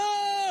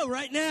 Oh,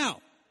 right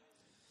now.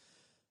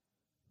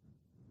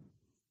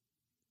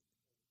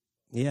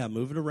 Yeah,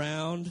 move it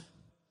around.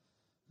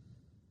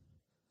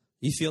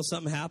 You feel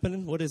something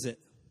happening? What is it?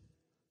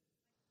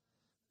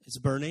 It's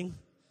burning?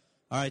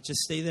 All right, just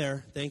stay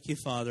there. Thank you,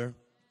 Father.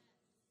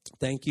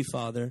 Thank you,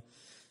 Father.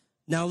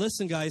 Now,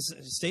 listen, guys,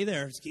 stay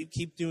there.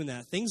 Keep doing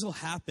that. Things will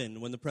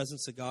happen when the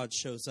presence of God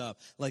shows up.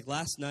 Like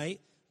last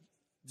night,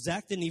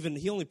 Zach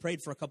he only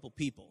prayed for a couple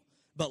people.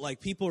 But,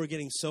 like, people were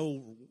getting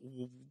so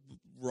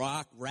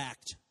rocked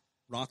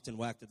and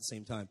whacked at the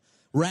same time.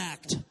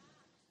 Racked.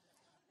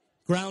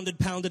 Grounded,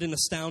 pounded, and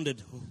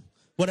astounded.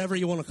 Whatever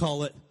you want to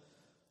call it.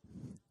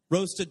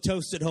 Roasted,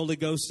 toasted, Holy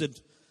Ghosted.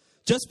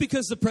 Just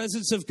because the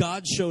presence of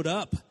God showed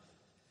up.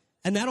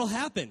 And that'll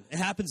happen. It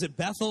happens at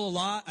Bethel a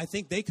lot. I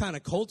think they kind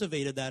of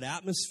cultivated that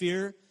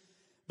atmosphere.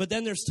 But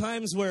then there's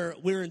times where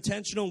we're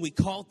intentional and we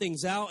call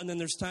things out. And then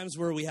there's times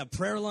where we have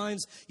prayer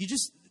lines.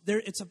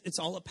 It's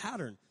all a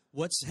pattern.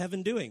 What's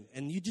heaven doing?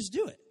 And you just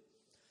do it.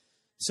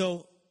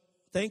 So,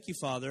 thank you,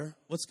 Father.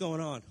 What's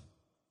going on?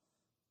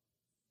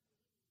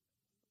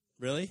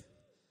 Really?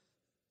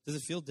 Does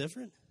it feel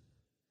different?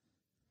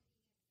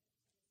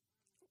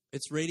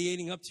 It's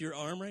radiating up to your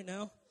arm right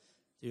now?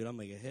 Dude, I'm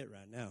going to get hit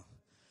right now.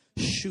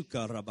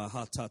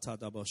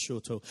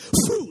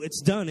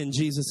 It's done in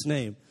Jesus'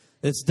 name.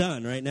 It's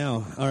done right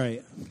now. All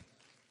right.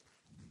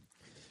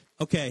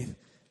 Okay.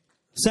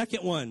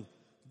 Second one,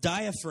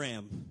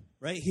 diaphragm,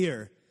 right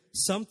here.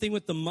 Something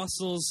with the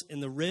muscles in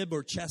the rib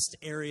or chest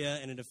area,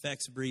 and it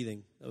affects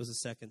breathing. That was the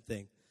second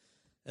thing.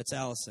 That's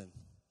Allison.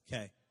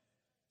 Okay.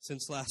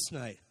 Since last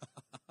night.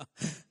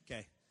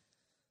 Okay.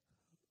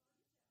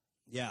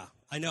 Yeah,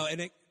 I know.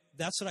 And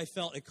that's what I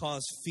felt. It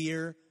caused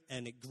fear,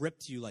 and it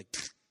gripped you like...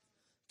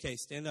 Okay,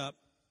 stand up.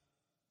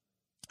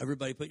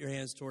 Everybody put your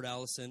hands toward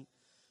Allison.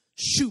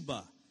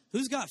 Shuba.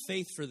 Who's got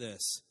faith for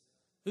this?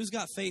 Who's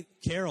got faith?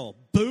 Carol.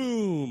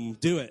 Boom.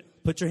 Do it.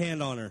 Put your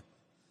hand on her.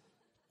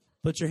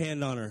 Put your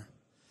hand on her.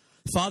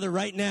 Father,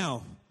 right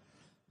now,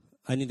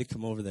 I need to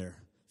come over there.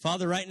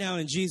 Father, right now,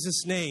 in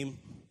Jesus' name,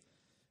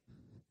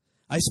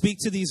 I speak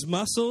to these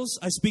muscles.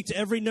 I speak to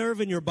every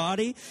nerve in your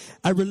body.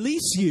 I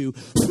release you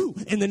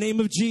in the name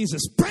of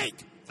Jesus. Break!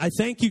 I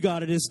thank you,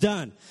 God, it is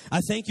done. I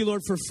thank you,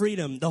 Lord, for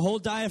freedom. The whole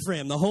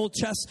diaphragm, the whole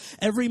chest,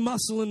 every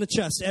muscle in the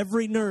chest,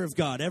 every nerve,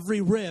 God,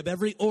 every rib,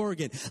 every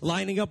organ,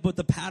 lining up with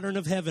the pattern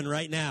of heaven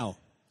right now.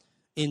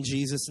 In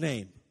Jesus'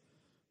 name,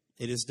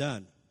 it is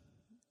done.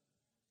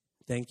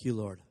 Thank you,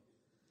 Lord.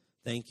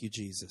 Thank you,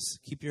 Jesus.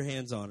 Keep your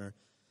hands on her.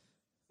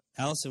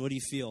 Allison, what do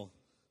you feel?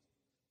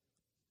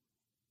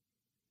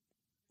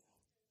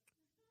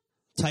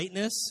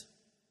 Tightness?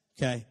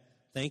 Okay.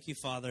 Thank you,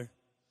 Father.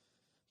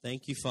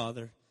 Thank you,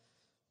 Father.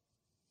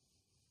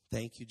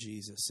 Thank you,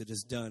 Jesus. It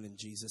is done in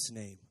Jesus'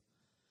 name.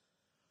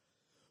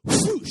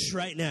 Whoosh,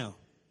 right now.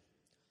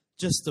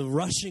 Just the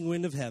rushing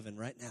wind of heaven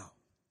right now.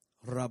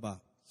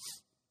 Rabba.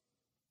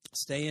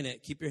 Stay in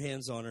it. Keep your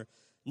hands on her.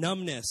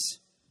 Numbness.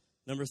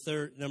 Number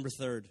third.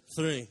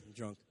 Three. I'm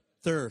drunk.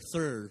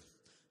 Third.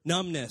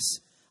 Numbness.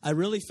 I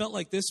really felt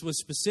like this was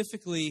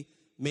specifically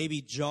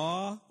maybe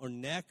jaw or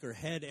neck or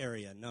head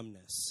area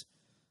numbness.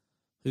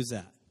 Who's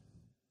that?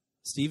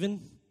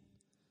 Stephen?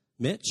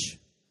 Mitch?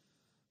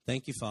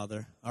 Thank you,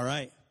 Father. All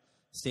right.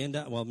 Stand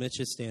up. Well,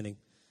 Mitch is standing.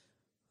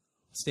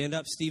 Stand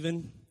up,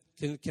 Stephen.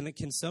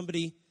 Can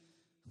somebody,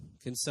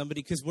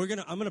 because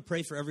I'm going to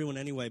pray for everyone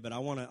anyway, but I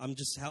want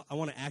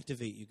to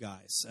activate you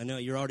guys. I know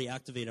you're already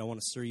activated. I want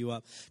to stir you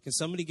up. Can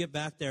somebody get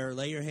back there,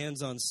 lay your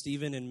hands on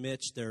Stephen and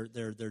Mitch, their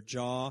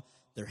jaw,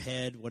 their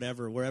head,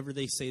 whatever, wherever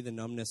they say the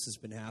numbness has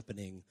been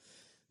happening.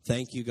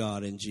 Thank you,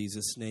 God, in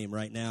Jesus' name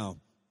right now.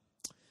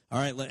 All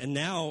right. And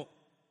now,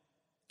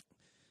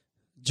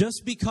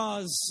 just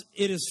because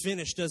it is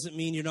finished doesn't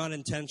mean you're not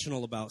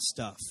intentional about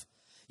stuff.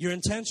 You're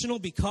intentional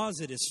because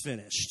it is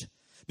finished.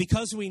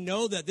 Because we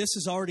know that this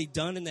is already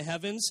done in the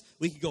heavens,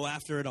 we can go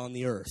after it on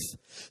the earth.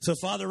 So,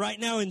 Father, right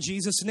now in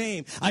Jesus'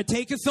 name, I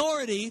take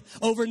authority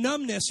over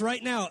numbness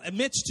right now. And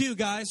Mitch too,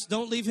 guys.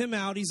 Don't leave him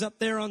out. He's up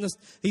there in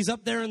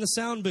the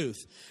sound booth.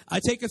 I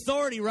take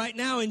authority right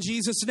now in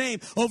Jesus' name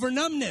over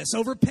numbness,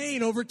 over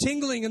pain, over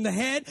tingling in the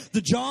head,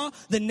 the jaw,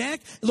 the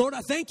neck. Lord,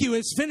 I thank you.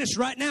 It's finished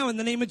right now in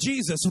the name of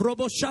Jesus.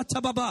 Right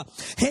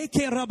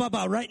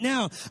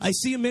now, I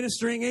see a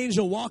ministering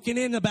angel walking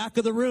in the back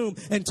of the room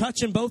and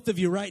touching both of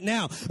you right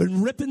now.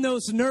 And ripping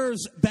those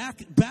nerves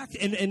back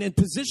and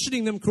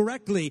positioning them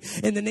correctly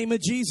in the name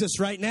of Jesus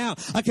right now.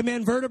 I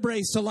command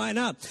vertebrae to line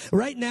up.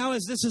 Right now,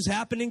 as this is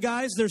happening,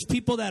 guys, there's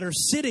people that are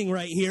sitting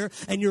right here,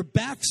 and your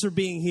backs are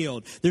being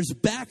healed. There's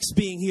backs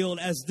being healed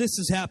as this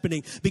is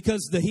happening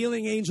because the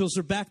healing angels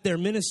are back there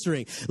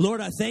ministering.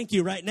 Lord, I thank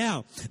you right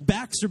now.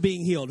 Backs are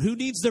being healed. Who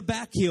needs their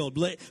back healed?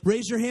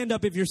 Raise your hand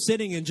up if you're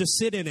sitting and just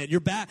sit in it.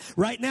 Your back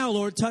right now,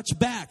 Lord, touch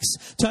backs,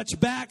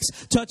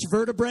 touch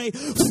vertebrae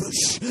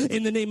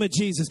in the name of Jesus.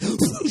 Jesus.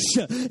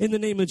 In the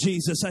name of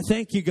Jesus. I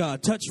thank you,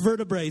 God. Touch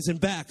vertebrae and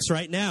backs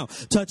right now.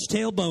 Touch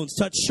tailbones.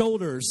 Touch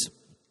shoulders.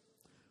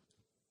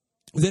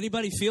 Does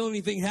anybody feel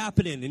anything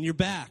happening in your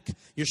back,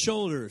 your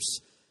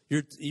shoulders,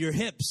 your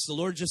hips? The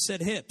Lord just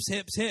said hips,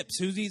 hips, hips.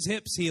 Who needs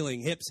hips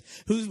healing? Hips.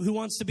 Who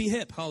wants to be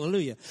hip?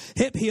 Hallelujah.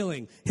 Hip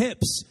healing.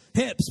 Hips,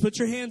 hips. Put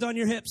your hand on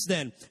your hips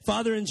then.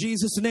 Father, in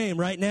Jesus' name,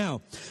 right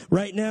now.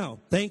 Right now.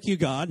 Thank you,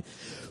 God.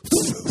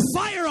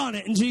 Fire on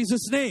it in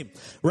Jesus' name.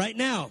 Right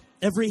now.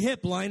 Every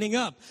hip lining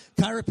up.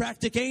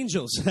 Chiropractic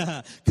angels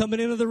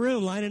coming into the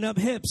room, lining up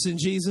hips in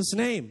Jesus'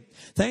 name.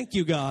 Thank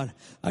you, God.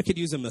 I could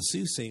use a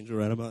masseuse angel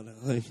right about now.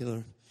 Thank you,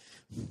 Lord.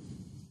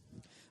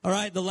 All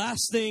right, the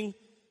last thing,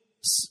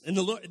 and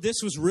the Lord, this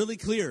was really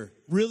clear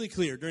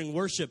during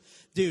worship.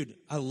 Dude,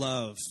 I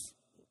love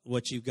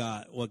what you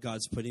got, what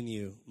God's put in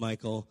you,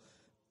 Michael.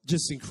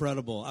 Just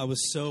incredible. I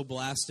was so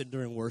blasted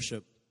during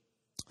worship.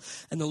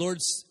 And the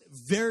Lord's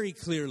very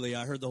clearly,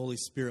 I heard the Holy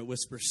Spirit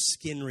whisper,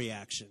 skin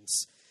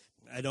reactions.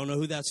 I don't know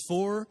who that's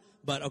for,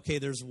 but okay,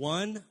 there's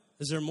one.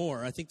 Is there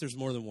more? I think there's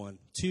more than one.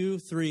 2,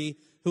 3.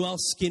 Who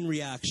else? Skin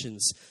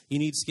reactions. You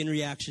need skin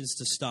reactions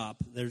to stop.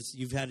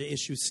 You've had to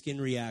issue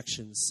skin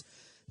reactions.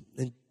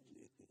 And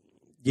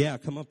yeah,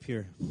 come up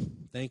here.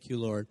 Thank you,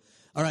 Lord.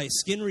 All right,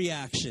 skin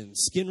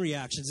reactions. Skin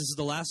reactions. This is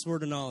the last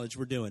word of knowledge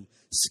we're doing.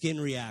 Skin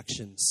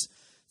reactions.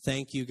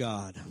 Thank you,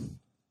 God.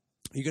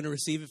 You're going to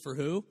receive it for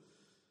who?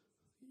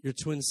 Your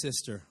twin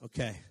sister.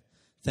 Okay.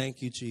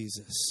 Thank you,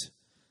 Jesus.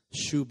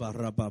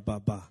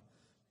 Shubarababa.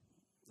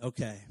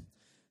 Okay.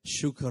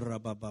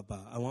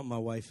 Shukarababa. I want my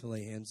wife to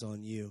lay hands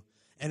on you.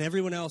 And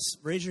everyone else,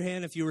 raise your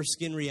hand if you were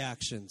skin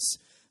reactions.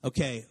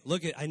 Okay,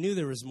 I knew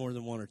there was more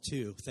than one or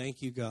two.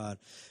 Thank you, God.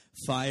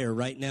 Fire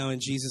right now in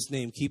Jesus'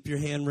 name. Keep your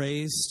hand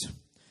raised.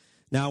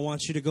 Now I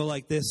want you to go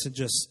like this and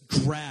just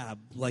grab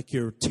like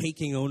you're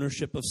taking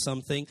ownership of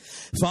something.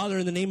 Father,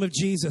 in the name of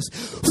Jesus,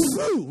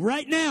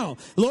 right now,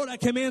 Lord, I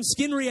command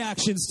skin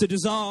reactions to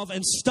dissolve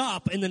and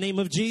stop in the name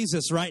of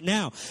Jesus right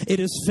now. It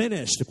is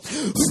finished.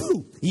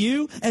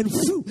 You and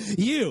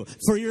you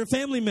for your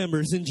family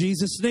members in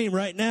Jesus' name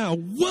right now.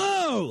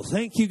 Whoa!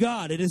 Thank you,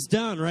 God. It is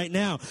done right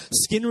now.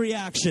 Skin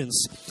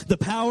reactions. The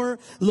power,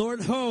 Lord,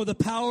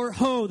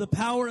 the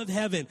power of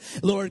heaven.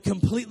 Lord,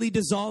 completely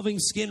dissolving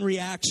skin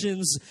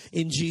reactions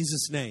in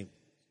Jesus' name.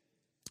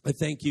 I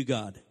thank you,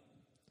 God.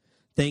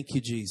 Thank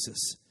you,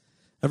 Jesus.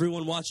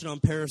 Everyone watching on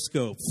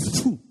Periscope,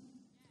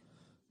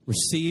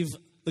 receive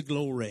the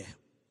glory.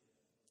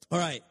 All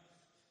right.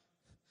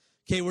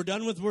 Okay, we're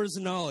done with words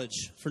of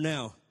knowledge for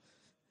now.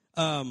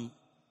 Now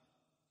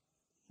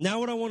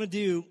what I want to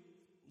do,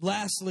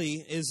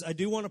 lastly, is I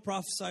do want to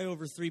prophesy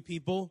over 3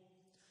 people.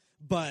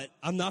 But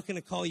I'm not going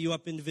to call you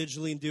up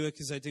individually and do it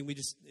because I think we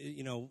just,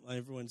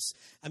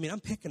 I'm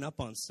picking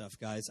up on stuff,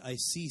 guys. I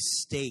see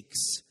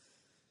steaks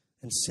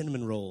and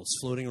cinnamon rolls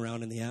floating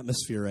around in the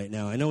atmosphere right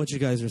now. I know what you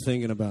guys are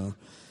thinking about.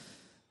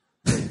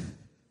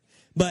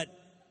 But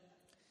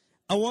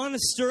I want to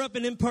stir up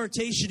an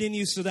impartation in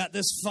you so that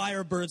this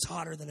fire burns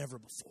hotter than ever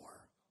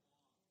before.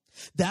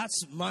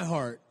 That's my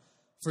heart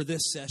for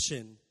this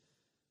session.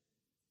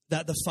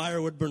 That the fire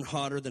would burn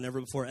hotter than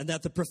ever before, and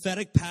that the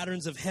prophetic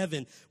patterns of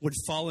heaven would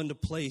fall into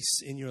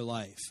place in your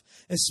life.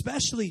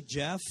 Especially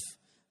Jeff,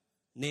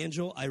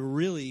 Nangel, I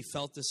really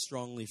felt this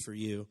strongly for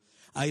you.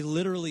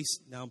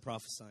 Now I'm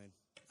prophesying.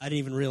 I didn't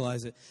even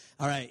realize it.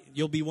 All right,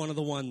 you'll be one of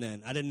the one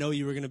then. I didn't know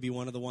you were going to be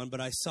one of the one,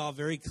 but I saw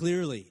very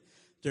clearly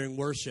during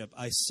worship,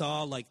 I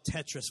saw like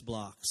Tetris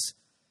blocks,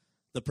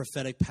 the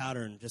prophetic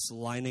pattern just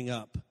lining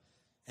up.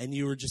 And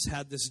you just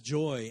had this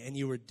joy, and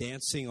you were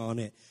dancing on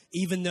it,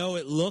 even though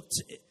it looked.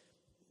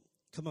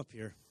 Come up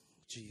here.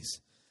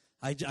 Jeez.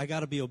 I got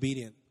to be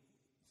obedient.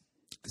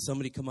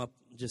 Somebody come up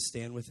and just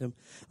stand with him.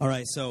 All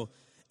right, so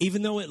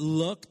even though it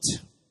looked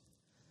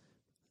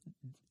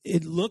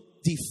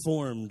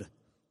deformed,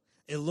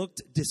 it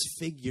looked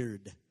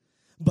disfigured,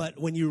 but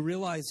when you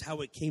realize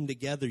how it came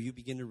together, you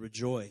begin to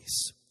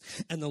rejoice.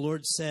 And the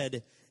Lord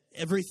said,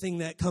 everything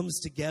that comes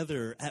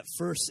together, at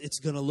first, it's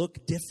going to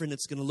look different.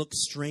 It's going to look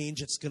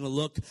strange.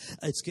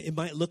 It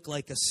might look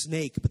like a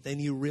snake, but then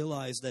you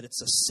realize that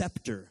it's a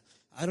scepter.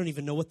 I don't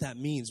even know what that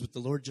means, but the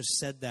Lord just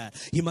said that.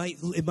 It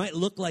might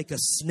look like a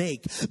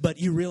snake, but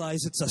you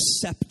realize it's a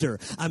scepter.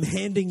 I'm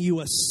handing you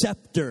a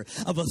scepter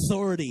of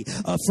authority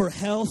for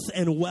health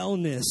and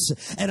wellness.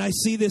 And I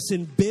see this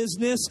in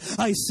business.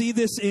 I see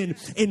this in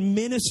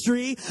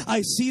ministry.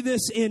 I see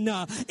this in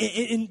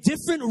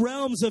different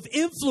realms of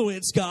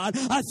influence, God.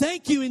 I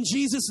thank you in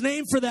Jesus'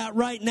 name for that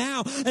right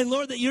now. And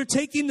Lord, that you're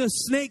taking the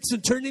snakes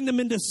and turning them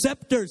into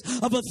scepters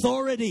of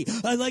authority,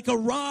 like a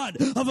rod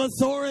of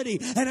authority.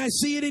 And I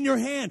see it in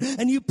your hand,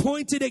 and you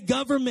pointed at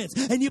governments,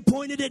 and you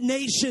pointed at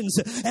nations,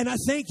 and I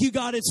thank you,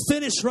 God, it's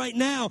finished right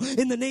now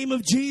in the name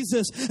of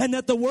Jesus, and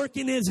that the work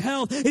in his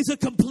health is a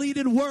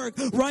completed work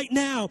right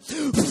now.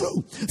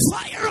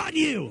 Fire on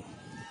you!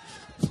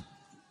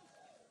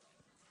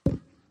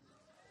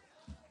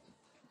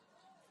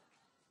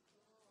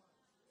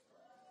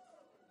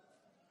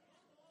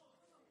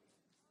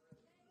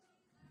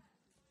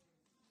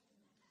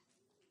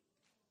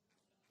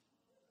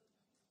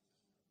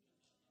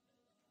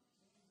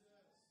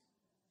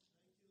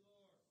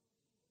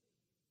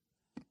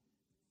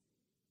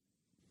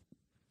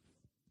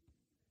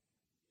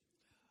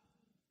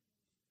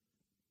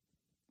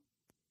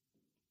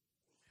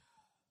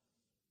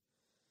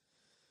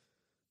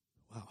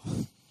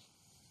 I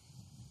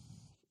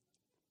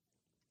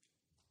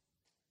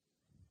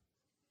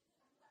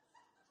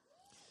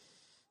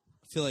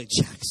feel like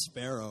Jack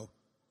Sparrow.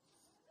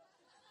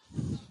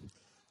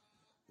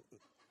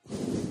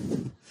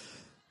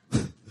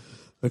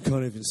 I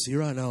can't even see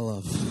right now,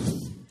 love.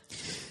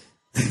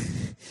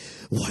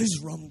 Why is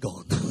rum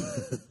gone?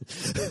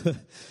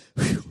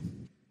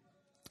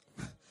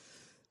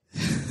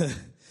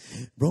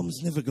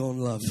 Rum's never gone,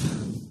 love.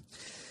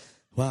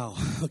 Wow,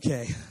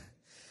 okay.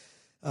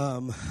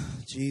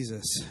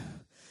 Jesus.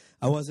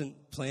 I wasn't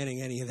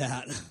planning any of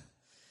that.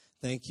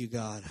 Thank you,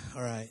 God.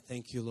 All right,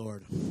 thank you,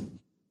 Lord.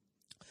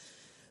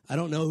 I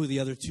don't know who the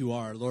other two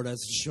are. Lord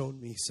hasn't shown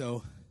me,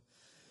 so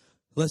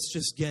let's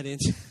just get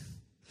into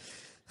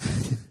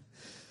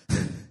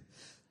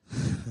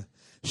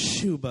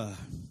Shuba.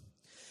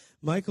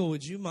 Michael,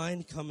 would you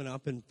mind coming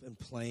up and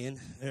playing?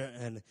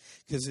 And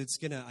because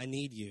I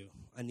need you.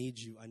 I need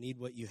you. I need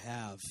what you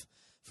have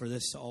for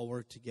this to all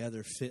work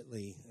together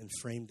fitly and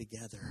frame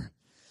together.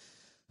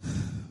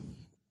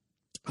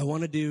 I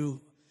want to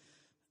do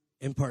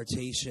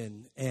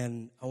impartation,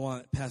 and I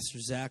want Pastor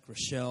Zach,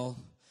 Rochelle,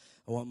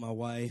 I want my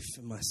wife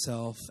and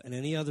myself and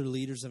any other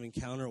leaders of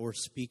Encounter or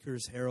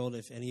speakers, Harold,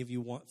 if any of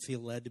you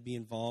feel led to be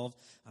involved.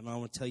 I'm not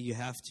going to tell you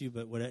have to,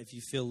 but if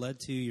you feel led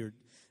to, you're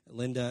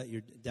Linda,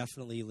 you're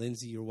definitely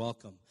Lindsay, you're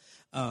welcome.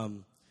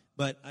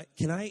 But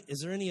can I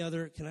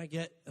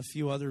get a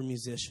few other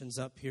musicians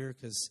up here?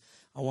 Because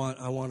I want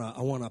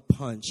a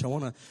punch.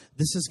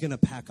 This is going to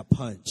pack a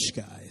punch,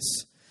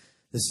 guys.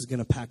 This is going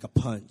to pack a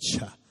punch.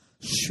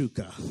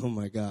 Shuka. Oh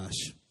my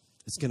gosh.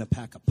 It's going to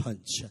pack a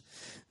punch.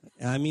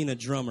 I mean a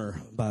drummer,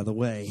 by the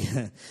way,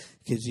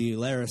 because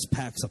Laris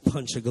packs a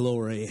punch of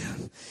glory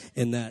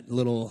in that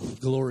little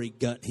glory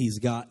gut he's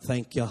got.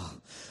 Thank you.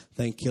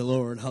 Thank you,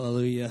 Lord.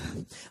 Hallelujah.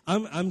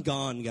 I'm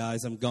gone,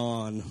 guys. I'm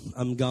gone.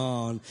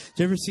 Did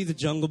you ever see the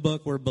Jungle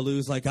Book where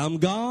Baloo's like, I'm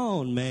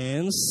gone,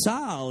 man.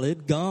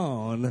 Solid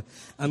gone.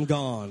 I'm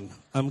gone.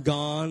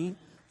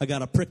 I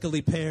got a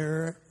prickly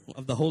pear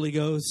of the Holy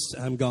Ghost.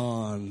 I'm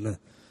gone.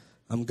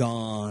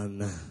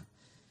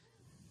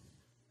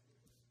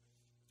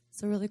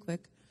 So really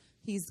quick,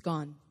 he's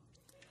gone.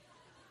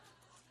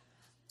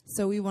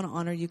 So we want to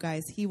honor you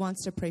guys. He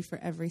wants to pray for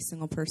every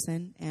single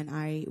person, and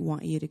I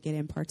want you to get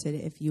imparted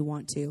if you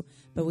want to.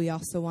 But we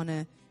also want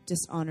to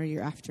just honor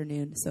your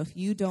afternoon. So if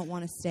you don't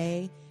want to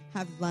stay,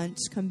 have lunch,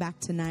 come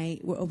back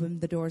tonight. We'll open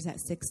the doors at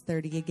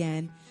 6:30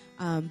 again.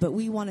 But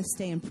we want to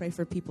stay and pray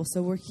for people.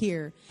 So we're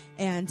here.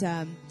 And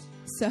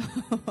so,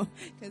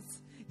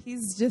 because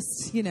he's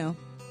just,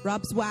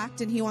 Rob's whacked,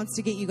 and he wants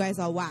to get you guys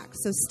all whacked.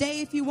 So stay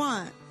if you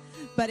want.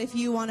 But if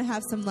you want to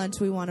have some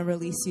lunch, we want to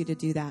release you to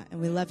do that. And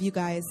we love you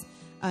guys.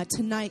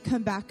 Tonight,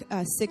 come back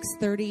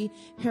 6:30.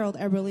 Harold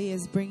Eberly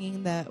is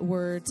bringing the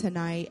word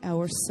tonight.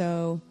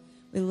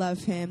 We love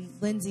him.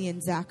 Lindsay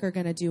and Zach are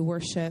going to do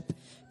worship.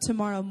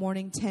 Tomorrow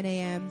morning, 10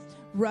 a.m.,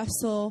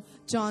 Russell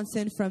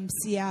Johnson from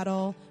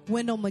Seattle,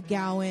 Wendell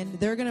McGowan.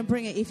 They're going to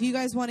bring it. If you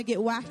guys want to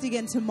get whacked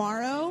again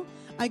tomorrow,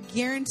 I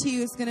guarantee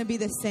you it's going to be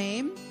the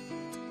same.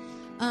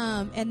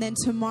 And then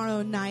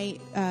tomorrow night,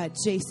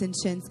 Jason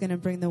Shin's going to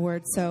bring the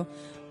word. So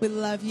we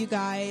love you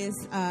guys.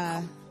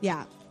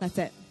 Yeah, that's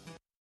it.